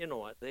you know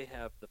what? They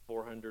have the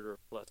 400 or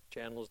plus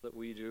channels that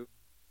we do.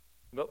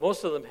 But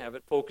most of them have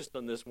it focused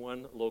on this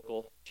one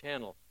local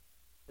channel.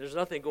 There's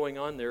nothing going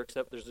on there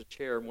except there's a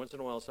chair. And once in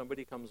a while,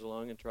 somebody comes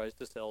along and tries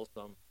to sell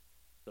some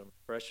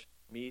fresh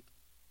meat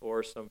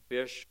or some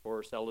fish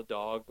or sell a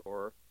dog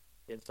or,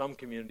 in some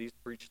communities,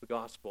 preach the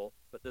gospel.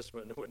 But this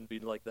one wouldn't be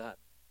like that.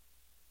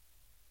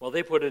 Well,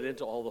 they put it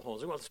into all the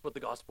homes. Well, let's put the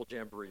gospel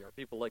jamboree. Our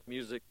people like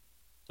music.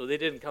 So they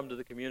didn't come to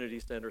the community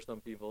center, some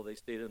people. They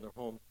stayed in their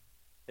home.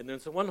 And then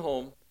so one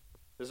home,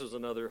 this was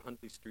another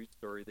Huntley Street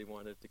story they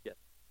wanted to get.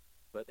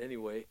 But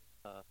anyway,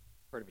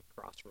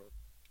 Crossroads.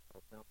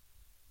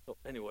 So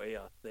anyway,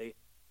 they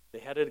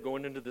had it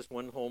going into this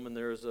one home, and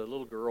there's a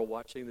little girl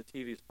watching the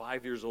TV. She's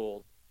 5 years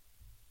old.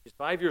 She's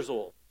 5 years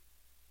old.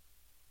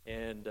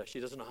 And she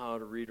doesn't know how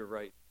to read or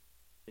write.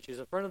 And she's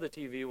in front of the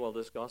TV while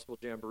this gospel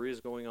jamboree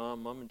is going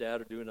on. Mom and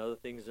Dad are doing other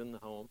things in the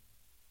home.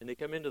 And they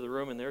come into the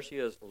room, and there she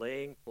is,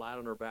 laying flat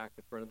on her back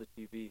in front of the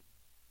TV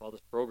while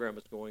this program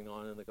is going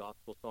on and the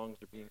gospel songs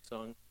are being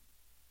sung.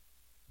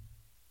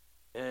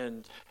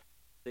 And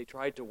they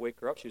tried to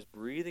wake her up. She was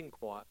breathing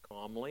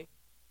calmly.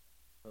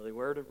 Well, they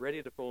were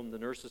ready to phone the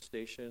nurses'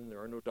 station.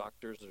 There are no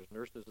doctors. There's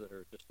nurses that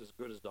are just as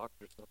good as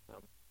doctors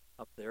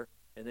up there.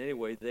 And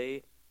anyway,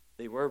 they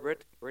were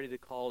ready to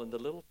call, and the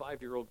little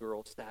 5-year-old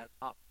girl sat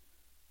up.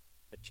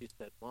 And she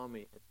said,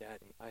 "Mommy and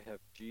Daddy, I have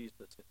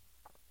Jesus in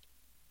my heart."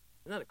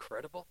 Isn't that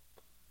incredible?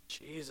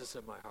 Jesus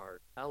in my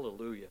heart.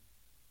 Hallelujah.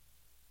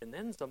 And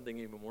then something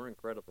even more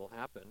incredible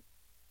happened.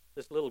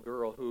 This little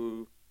girl,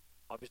 who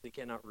obviously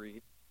cannot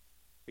read,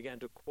 began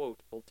to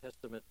quote Old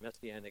Testament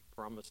messianic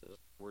promises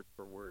word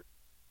for word.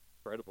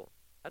 Incredible.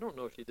 I don't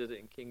know if she did it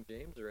in King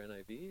James or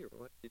NIV or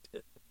what she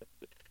did,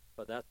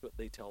 but that's what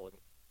they tell me.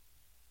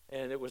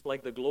 And it was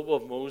like the globe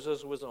of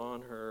Moses was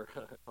on her,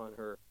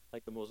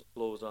 like the globe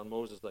was on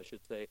Moses, I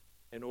should say.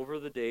 And over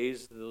the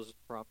days, those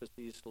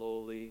prophecies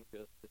slowly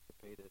just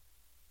dissipated.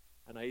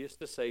 And I used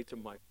to say to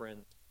my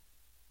friends,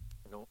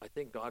 I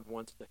think God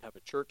wants to have a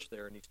church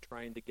there, and he's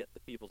trying to get the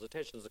people's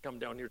attention to come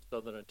down here to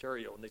Southern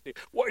Ontario. And they say,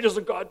 "Why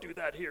doesn't God do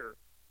that here?"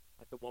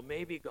 I said, well,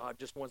 maybe God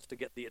just wants to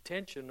get the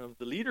attention of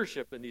the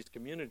leadership in these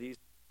communities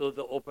so that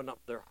they'll open up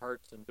their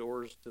hearts and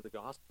doors to the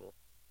gospel.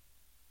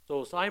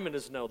 So Simon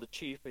is now the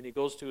chief, and he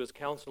goes to his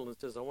council and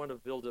says, "I want to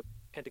build a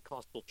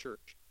Pentecostal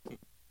church,"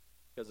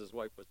 because his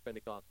wife was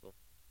Pentecostal.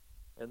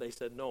 And they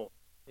said, "No."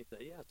 He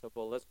said, "Yeah." So,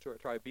 well, let's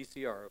try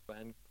BCR, a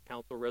band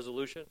council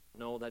resolution.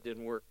 No, that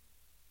didn't work.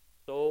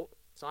 So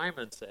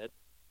Simon said,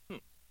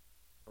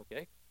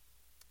 okay,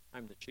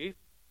 I'm the chief.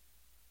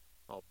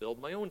 I'll build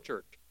my own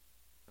church.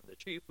 I'm the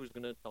chief. Who's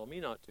going to tell me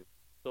not to?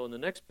 So in the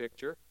next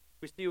picture,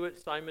 we see what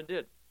Simon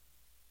did.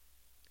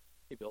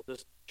 He built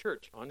this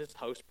church on his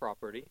house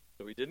property.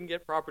 So he didn't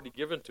get property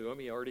given to him.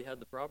 He already had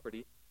the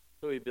property.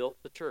 So he built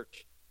the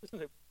church.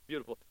 Isn't it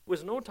beautiful? It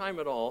was no time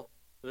at all.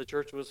 The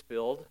church was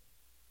filled.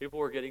 People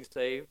were getting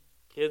saved.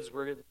 Kids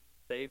were getting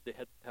saved. They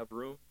had to have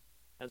room.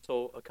 And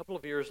so a couple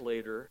of years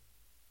later,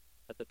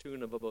 at the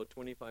tune of about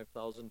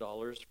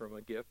 $25,000 from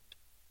a gift,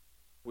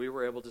 we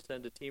were able to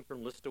send a team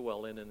from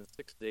Listowel in, and in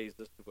 6 days,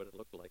 this is what it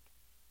looked like.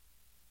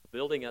 The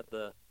building at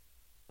the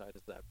side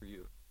is that for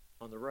you.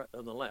 On the right,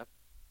 on the left,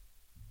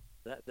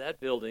 that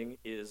building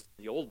is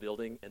the old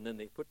building, and then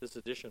they put this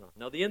addition on.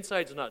 Now, the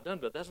inside's not done,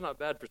 but that's not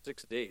bad for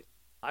 6 days.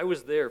 I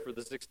was there for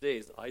the 6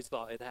 days. I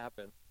saw it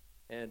happen,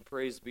 and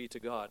praise be to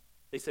God.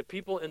 They said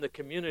people in the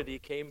community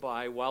came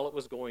by while it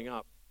was going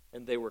up,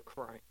 and they were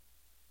crying.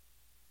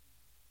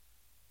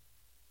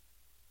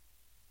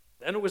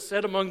 Then it was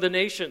said among the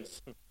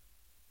nations,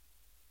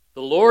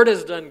 "The Lord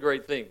has done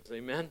great things."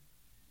 Amen.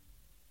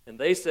 And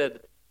they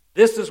said,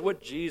 "This is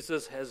what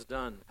Jesus has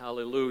done."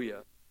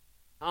 Hallelujah.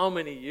 How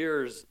many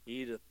years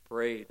Edith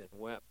prayed and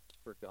wept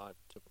for God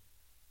to move.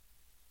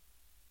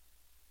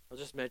 I'll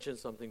just mention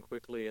something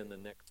quickly in the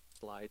next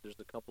slide. There's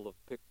a couple of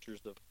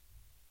pictures of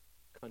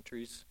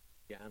countries,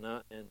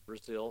 Ghana and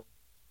Brazil,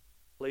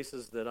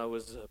 places that I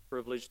was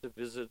privileged to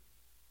visit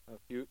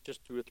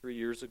just 2 or 3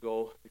 years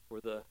ago before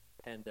the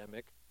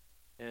pandemic.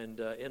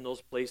 And in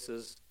those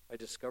places, I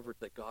discovered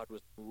that God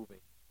was moving.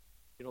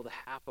 The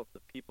half of the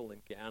people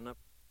in Ghana,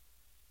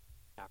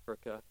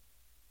 Africa,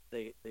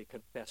 they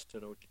confess to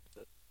know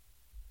Jesus.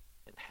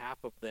 And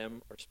half of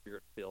them are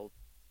spirit-filled,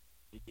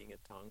 speaking in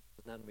tongues.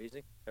 Isn't that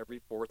amazing? Every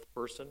fourth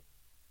person.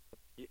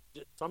 You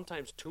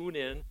sometimes tune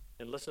in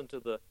and listen to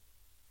the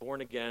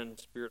born-again,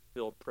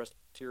 spirit-filled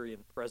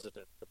Presbyterian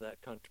president of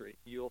that country.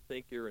 You'll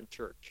think you're in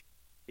church.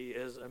 He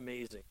is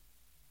amazing.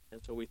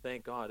 And so we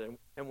thank God.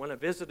 And when I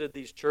visited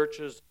these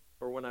churches,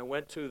 or when I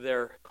went to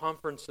their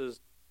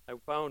conferences, I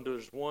found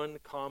there's one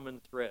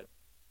common thread.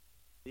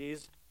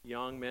 These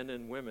young men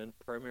and women,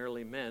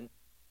 primarily men,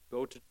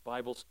 go to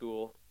Bible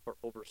school for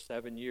over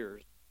 7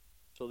 years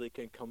so they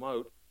can come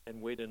out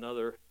and wait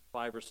another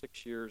 5 or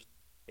 6 years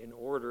in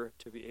order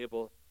to be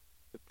able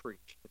to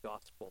preach the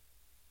gospel.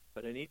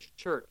 But in each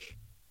church,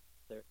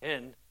 their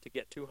end to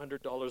get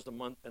 $200 a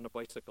month and a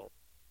bicycle.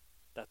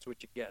 That's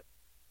what you get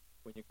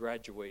when you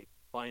graduate,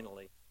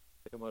 finally,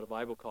 to come out of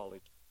Bible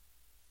college.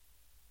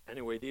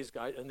 Anyway, these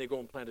guys, and they go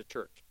and plant a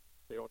church.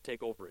 They don't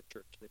take over a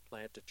church. They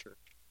plant a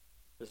church.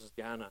 This is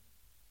Ghana.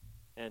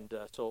 And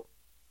so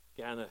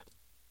Ghana,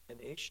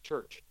 and each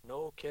church,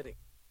 no kidding,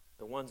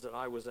 the ones that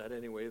I was at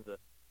anyway, the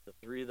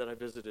 3 that I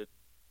visited,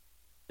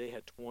 they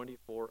had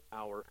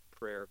 24-hour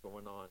prayer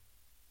going on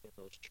in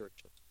those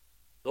churches.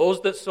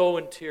 Those that sow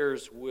in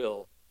tears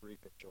will reap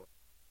in joy.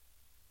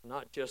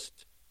 Not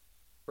just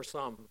for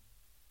some,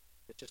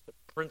 it's just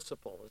a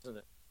principle, isn't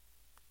it?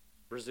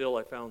 Brazil,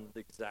 I found the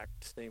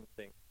exact same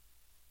thing.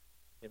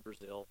 In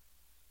Brazil,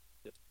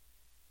 just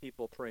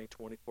people praying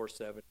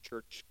 24/7,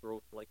 church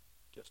growth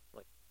just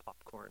like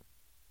popcorn,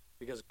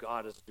 because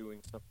God is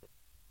doing something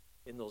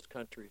in those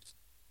countries.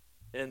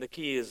 And the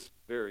key is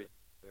very,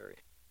 very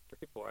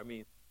straightforward. I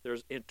mean,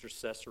 there's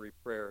intercessory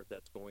prayer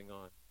that's going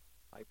on.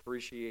 I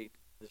appreciate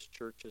this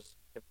church's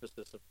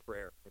emphasis of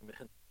prayer.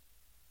 Amen.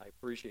 I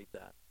appreciate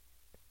that.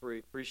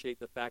 appreciate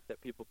the fact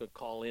that people can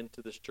call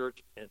into this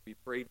church and be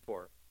prayed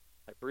for.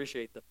 I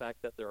appreciate the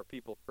fact that there are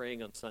people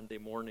praying on Sunday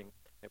morning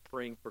and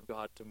praying for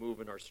God to move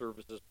in our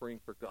services, praying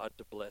for God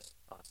to bless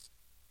us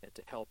and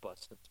to help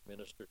us and to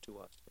minister to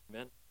us.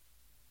 Amen?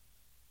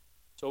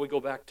 So we go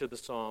back to the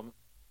psalm.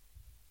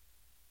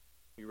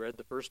 We read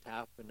the first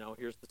half, and now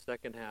here's the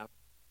second half.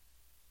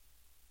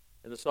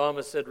 And the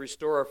psalmist said,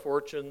 "Restore our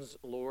fortunes,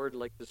 Lord,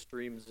 like the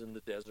streams in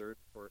the desert,"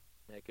 or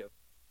Negev.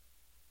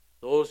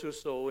 "Those who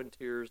sow in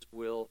tears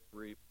will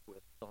reap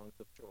with songs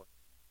of joy."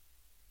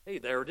 Hey,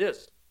 there it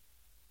is.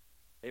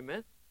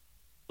 Amen?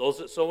 Those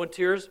that sow in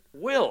tears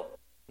will,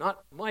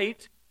 not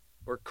might,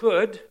 or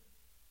could,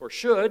 or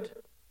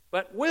should,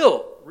 but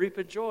will reap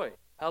in joy.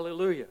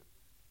 Hallelujah.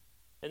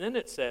 And then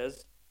it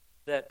says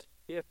that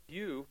if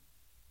you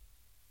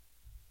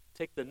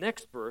take the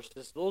next verse,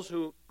 it's those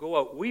who go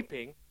out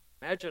weeping.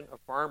 Imagine a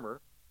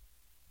farmer,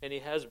 and he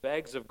has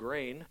bags of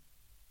grain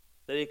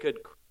that he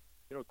could,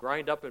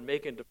 grind up and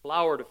make into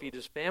flour to feed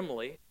his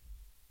family,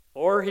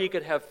 or he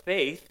could have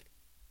faith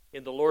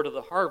in the Lord of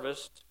the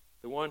harvest,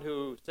 the one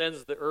who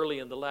sends the early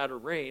and the latter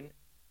rain,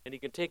 and he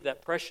can take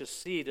that precious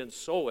seed and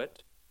sow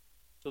it.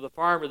 So the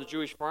farmer, the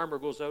Jewish farmer,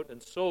 goes out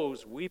and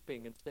sows,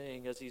 weeping and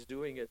saying as he's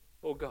doing it,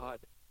 "Oh God,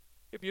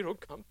 if you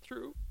don't come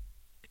through,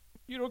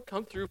 if you don't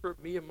come through for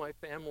me and my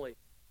family,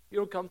 if you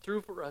don't come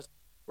through for us,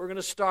 we're going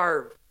to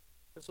starve."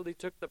 And so they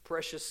took the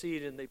precious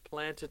seed and they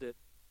planted it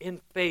in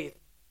faith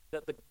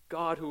that the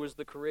God who is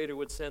the Creator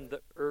would send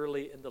the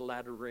early and the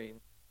latter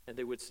rain, and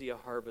they would see a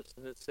harvest.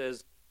 And it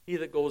says, "He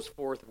that goes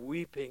forth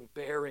weeping,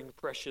 bearing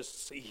precious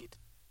seed,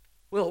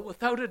 will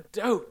without a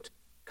doubt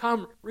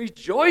come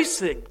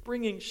rejoicing,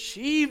 bringing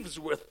sheaves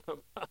with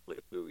them."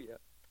 Hallelujah.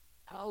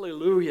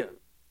 Hallelujah.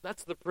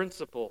 That's the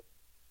principle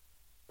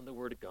in the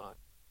Word of God.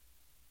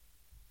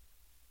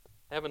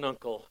 I have an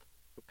uncle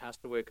who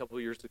passed away a couple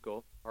of years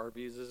ago.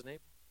 Harvey is his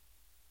name.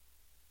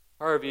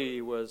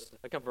 Harvey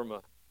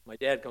my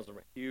dad comes from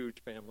a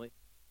huge family.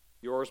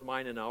 Yours,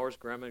 mine, and ours.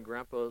 Grandma and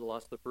Grandpa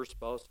lost the first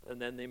spouse,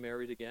 and then they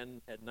married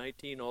again, had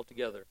 19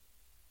 altogether.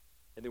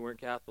 And they weren't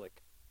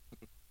Catholic.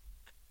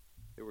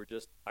 They were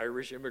just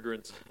Irish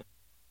immigrants.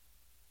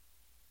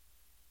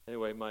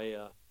 Anyway,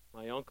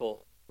 my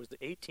uncle was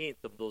the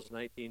 18th of those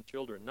 19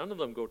 children. None of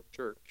them go to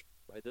church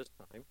by this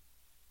time.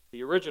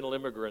 The original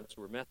immigrants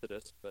were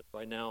Methodists, but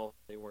by now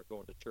they weren't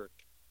going to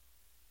church.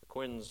 The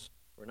Quinns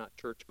were not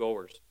church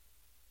goers.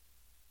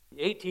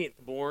 The 18th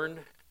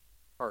born,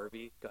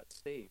 Harvey, got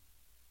saved.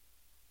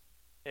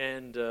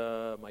 And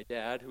my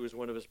dad, who was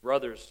one of his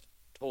brothers,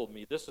 told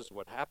me this is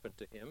what happened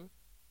to him.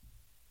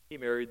 He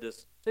married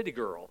this city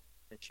girl,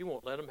 and she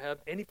won't let him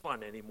have any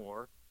fun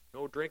anymore.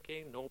 No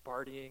drinking, no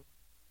partying.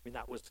 I mean,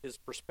 that was his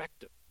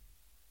perspective.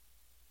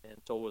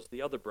 And so was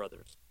the other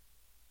brothers.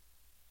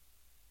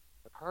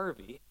 But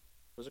Harvey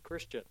was a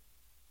Christian,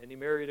 and he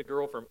married a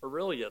girl from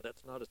Aurelia.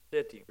 That's not a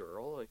city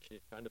girl. Like,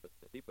 she's kind of a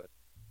city,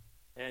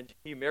 and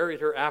he married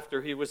her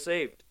after he was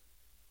saved.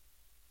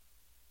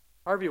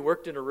 Harvey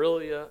worked in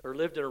Aurelia, or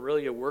lived in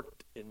Aurelia,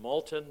 worked in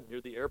Malton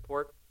near the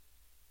airport.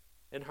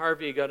 And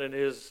Harvey got in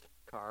his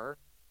car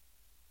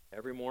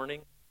every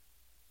morning.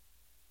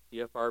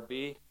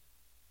 CFRB.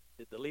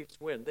 Did the Leafs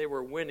win? They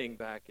were winning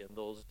back in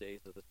those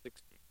days of the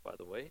 60s, by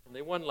the way. And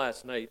they won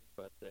last night,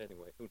 but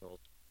anyway, who knows?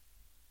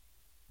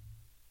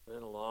 It's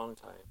been a long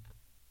time.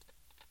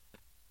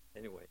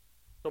 Anyway,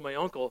 so my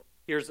uncle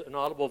hears an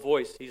audible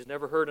voice. He's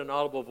never heard an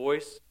audible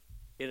voice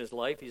in his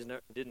life.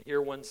 Didn't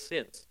hear one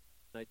since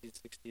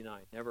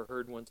 1969. Never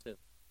heard one since.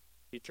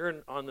 He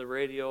turned on the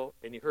radio,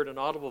 and he heard an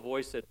audible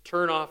voice that said,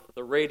 "Turn off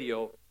the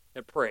radio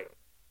and pray."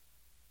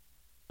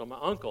 So my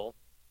uncle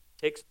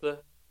takes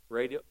the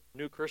radio.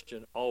 New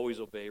Christian always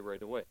obey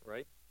right away,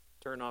 right?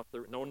 Turn off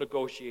no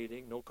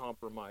negotiating, no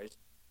compromise.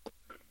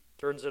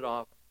 Turns it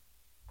off.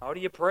 How do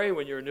you pray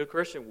when you're a new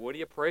Christian? What do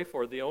you pray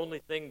for? The only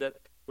thing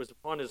that was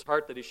upon his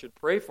heart that he should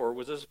pray for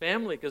was his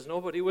family, because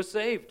nobody was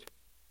saved.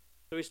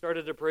 So he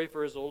started to pray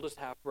for his oldest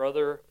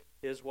half-brother,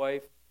 his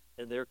wife,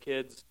 and their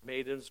kids.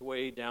 Made his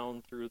way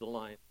down through the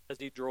line as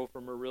he drove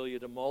from Aurelia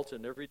to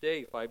Malton every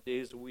day, 5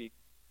 days a week,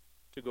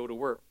 to go to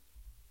work.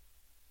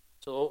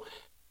 So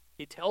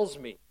he tells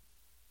me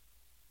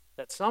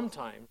that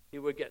sometimes he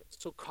would get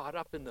so caught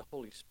up in the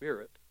Holy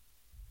Spirit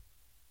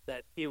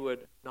that he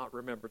would not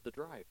remember the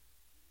drive.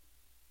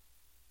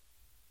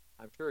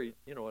 I'm sure you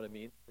know what I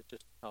mean. It's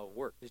just how it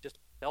works. He just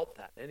felt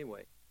that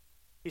anyway.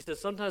 He says,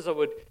 sometimes I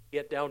would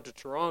get down to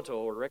Toronto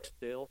or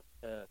Rexdale,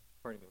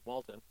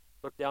 Malton,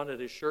 look down at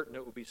his shirt, and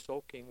it would be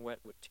soaking wet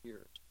with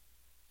tears.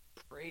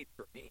 Prayed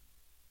for me.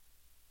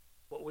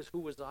 Who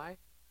was I?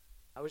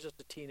 I was just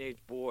a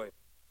teenage boy,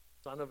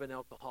 son of an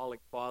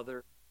alcoholic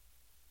father,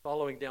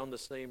 following down the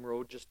same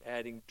road, just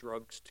adding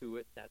drugs to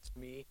it. That's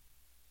me.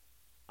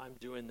 I'm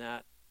doing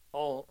that.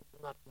 A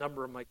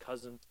number of my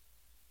cousins,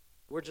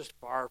 we're just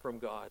far from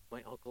God.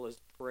 My uncle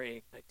is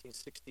praying,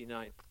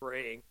 1969,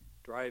 praying,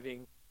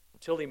 driving,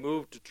 until he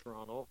moved to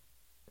Toronto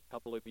a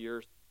couple of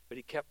years, but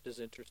he kept his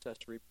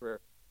intercessory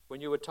prayer.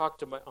 When you would talk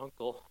to my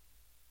uncle,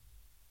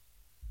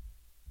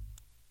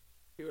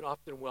 he would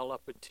often well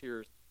up in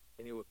tears,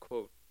 and he would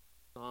quote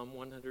Psalm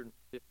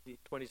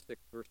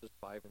 26, verses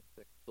 5 and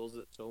 6. Those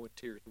that sow in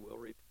tears will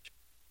reap.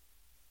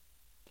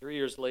 3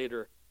 years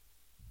later,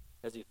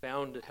 as he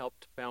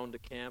helped found a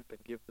camp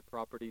and give the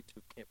property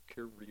to Camp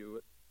Kiriu,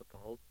 it's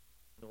called,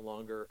 no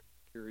longer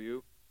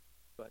Kiriu,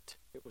 but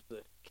it was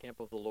the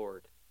camp of the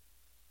Lord.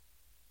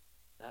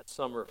 That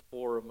summer,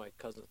 4 of my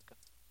cousins got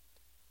saved.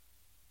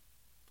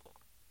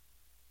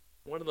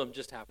 One of them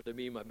just happened to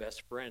be my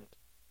best friend.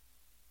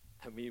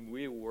 I mean,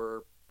 we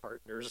were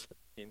partners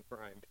in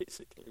crime,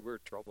 basically. We were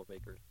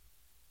troublemakers.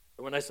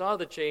 And when I saw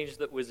the change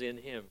that was in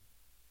him,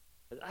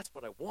 that's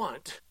what I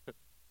want.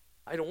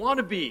 I don't want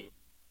to be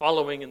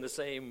following in the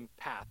same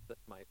path that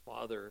my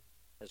father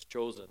has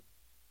chosen.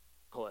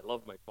 Oh, I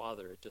love my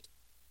father. It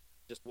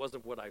just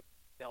wasn't what I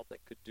felt I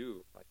could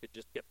do. I could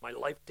just get my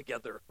life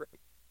together, right?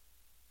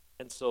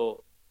 And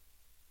so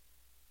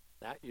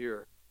that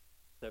year,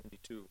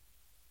 72,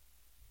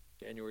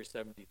 January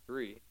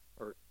 73,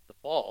 or the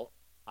fall,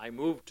 I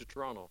moved to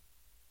Toronto.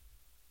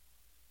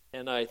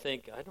 And I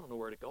think, I don't know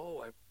where to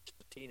go. I'm just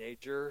a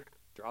teenager,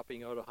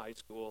 dropping out of high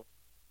school,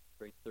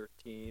 grade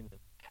 13, and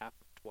half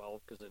of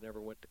 12, because I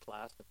never went to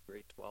class in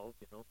grade 12,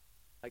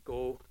 I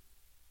go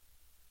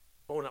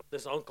phone up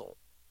this uncle.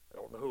 I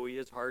don't know who he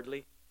is hardly.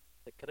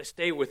 I say, can I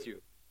stay with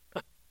you?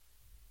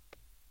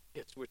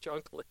 Guess which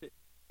uncle it is?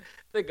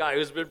 The guy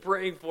who's been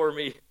praying for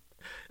me.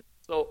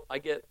 So I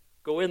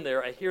go in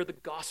there, I hear the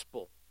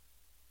gospel.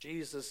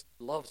 Jesus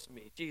loves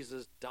me.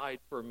 Jesus died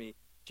for me.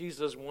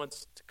 Jesus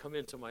wants to come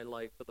into my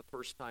life for the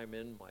first time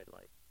in my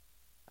life.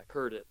 I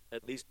heard it,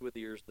 at least with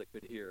ears that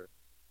could hear.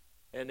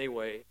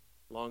 Anyway,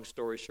 long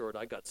story short,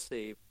 I got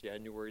saved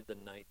January the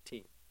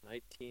 19th,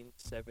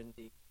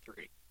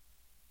 1973.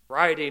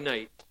 Friday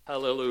night.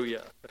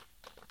 Hallelujah.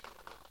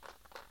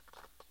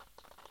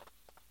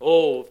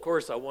 Oh, of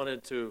course, I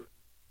wanted to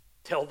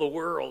tell the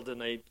world,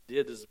 and I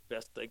did as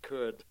best I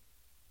could.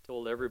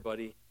 Told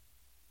everybody.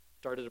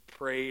 Started to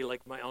pray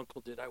like my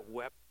uncle did. I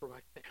wept for my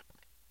family.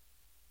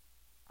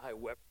 I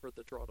wept for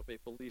the Toronto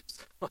Maple Leafs.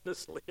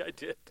 Honestly, I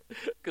did.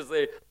 Because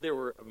they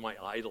were my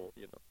idol,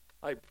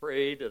 I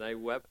prayed and I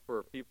wept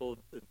for people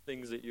and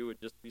things that you would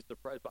just be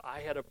surprised. But I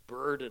had a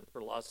burden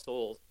for lost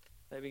souls.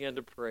 I began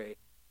to pray.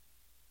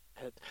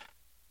 And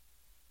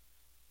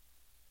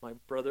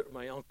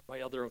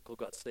my other uncle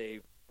got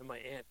saved. And my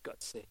aunt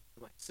got saved.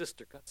 And my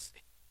sister got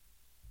saved.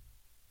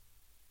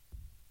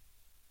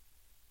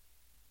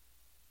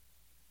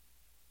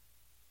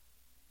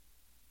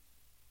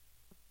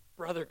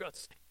 Brother got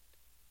saved.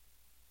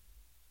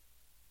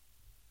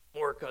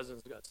 More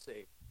cousins got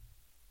saved.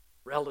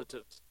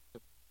 Relatives.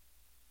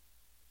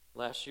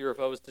 Last year,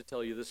 if I was to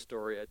tell you this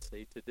story, I'd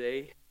say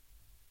today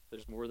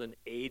there's more than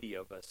 80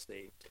 of us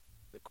saved.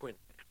 The Quinn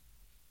family.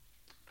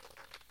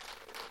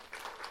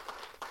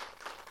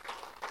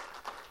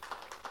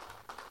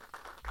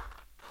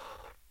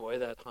 Boy,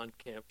 that hunt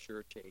camp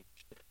sure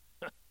changed.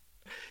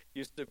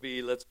 Used to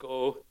be, let's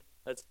go,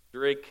 let's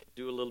drink,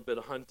 do a little bit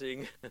of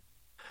hunting.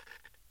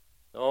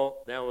 Oh,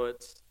 now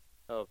it's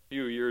a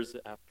few years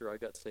after I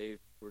got saved.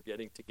 We're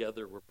getting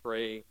together, we're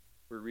praying,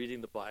 we're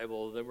reading the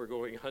Bible, then we're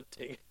going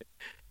hunting.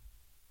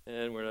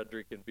 And we're not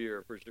drinking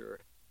beer for sure.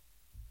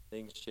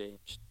 Things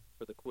changed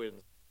for the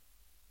Quinns.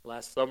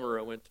 Last summer,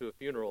 I went to a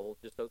funeral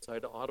just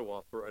outside of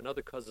Ottawa for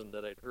another cousin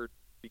that I'd heard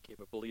became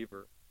a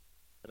believer.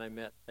 And I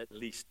met at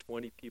least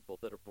 20 people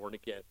that are born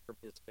again from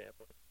his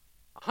family.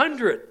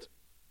 100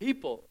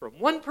 people from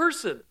one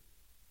person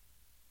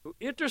who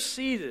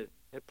interceded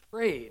and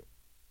prayed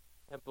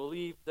and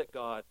believed that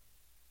God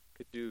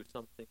could do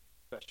something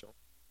special.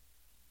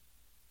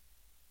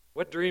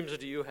 What dreams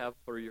do you have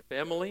for your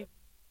family,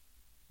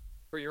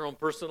 for your own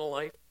personal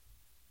life,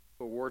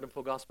 for Ward and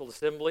Full Gospel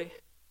Assembly?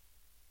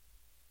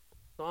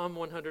 Psalm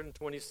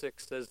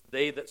 126 says,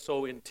 they that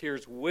sow in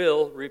tears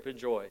will reap in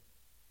joy.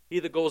 He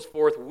that goes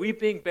forth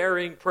weeping,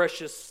 bearing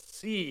precious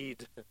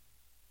seed,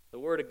 the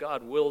word of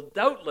God, will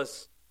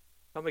doubtless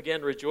come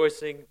again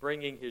rejoicing,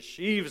 bringing his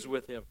sheaves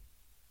with him.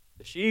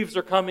 The sheaves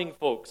are coming,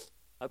 folks.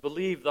 I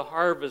believe the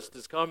harvest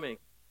is coming.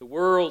 The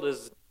world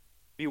is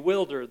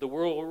bewildered. The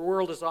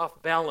world is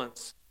off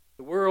balance.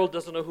 The world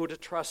doesn't know who to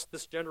trust.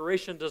 This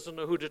generation doesn't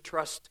know who to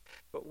trust.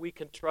 But we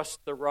can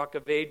trust the Rock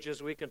of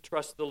Ages. We can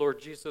trust the Lord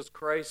Jesus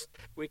Christ.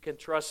 We can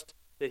trust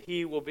that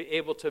he will be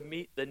able to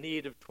meet the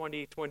need of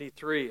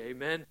 2023.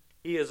 Amen.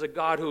 He is a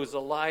God who is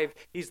alive.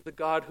 He's the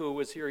God who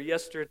was here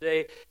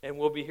yesterday and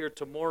will be here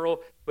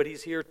tomorrow. But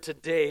he's here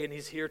today, and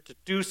he's here to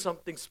do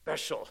something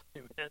special.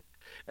 Amen.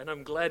 And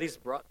I'm glad he's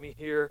brought me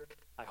here.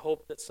 I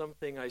hope that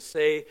something I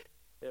say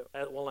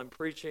while I'm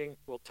preaching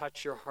will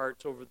touch your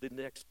hearts over the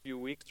next few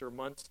weeks or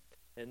months,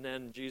 and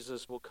then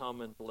Jesus will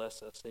come and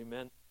bless us.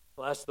 Amen.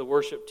 I'll ask the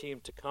worship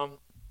team to come.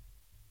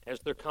 As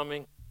they're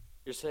coming,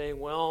 you're saying,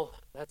 well,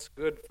 that's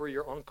good for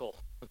your uncle.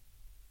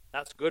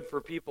 That's good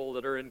for people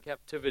that are in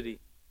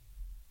captivity.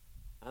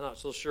 I'm not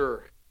so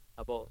sure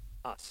about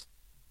us.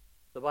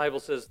 The Bible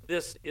says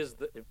this is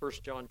in 1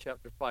 John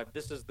chapter 5,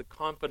 this is the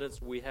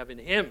confidence we have in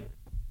him.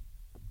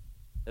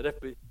 That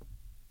if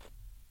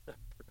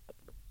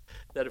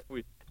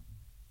we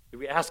Do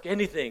we ask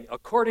anything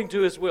according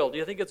to His will? Do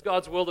you think it's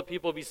God's will that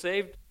people be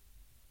saved?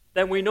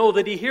 Then we know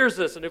that He hears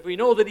us. And if we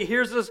know that He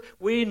hears us,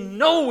 we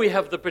know we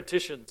have the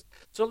petitions.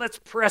 So let's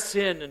press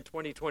in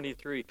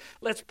 2023.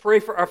 Let's pray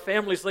for our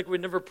families like we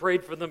never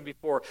prayed for them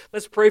before.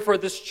 Let's pray for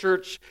this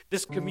church,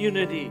 this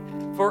community,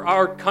 for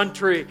our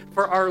country,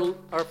 for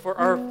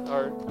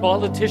our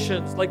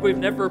politicians like we've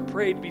never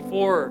prayed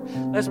before.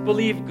 Let's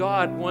believe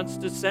God wants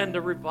to send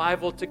a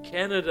revival to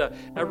Canada,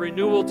 a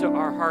renewal to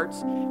our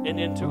hearts and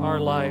into our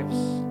lives.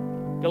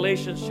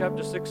 Galatians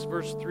chapter 6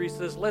 verse 3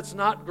 says, let's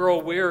not grow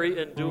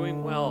weary in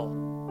doing well.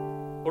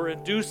 For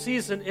in due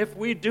season, if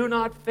we do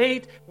not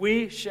faint,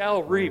 we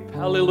shall reap.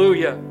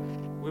 Hallelujah.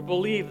 We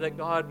believe that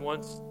God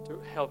wants to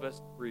help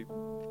us reap.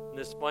 In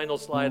this final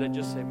slide, I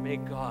just say, may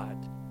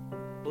God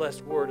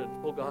bless Word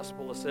and Full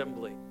Gospel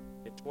Assembly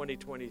in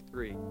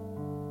 2023.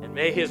 And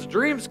may His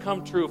dreams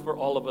come true for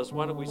all of us.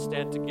 Why don't we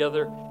stand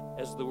together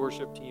as the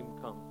worship team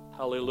comes?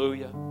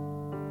 Hallelujah.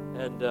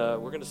 And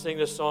we're going to sing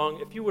this song.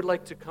 If you would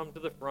like to come to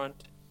the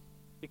front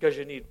because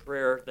you need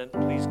prayer, then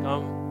please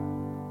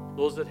come.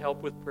 Those that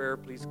help with prayer,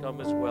 please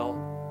come as well.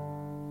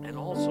 And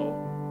also,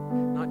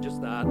 not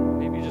just that,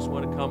 maybe you just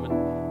want to come and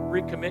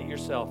recommit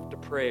yourself to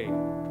prayer.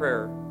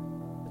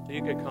 So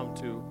you can come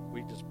too.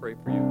 We just pray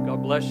for you.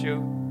 God bless you.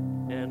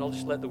 And I'll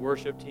just let the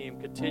worship team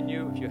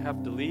continue. If you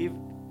have to leave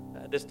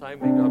at this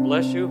time, may God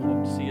bless you.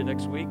 Hope to see you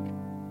next week.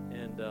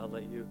 And I'll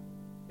let you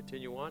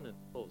continue on and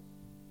close.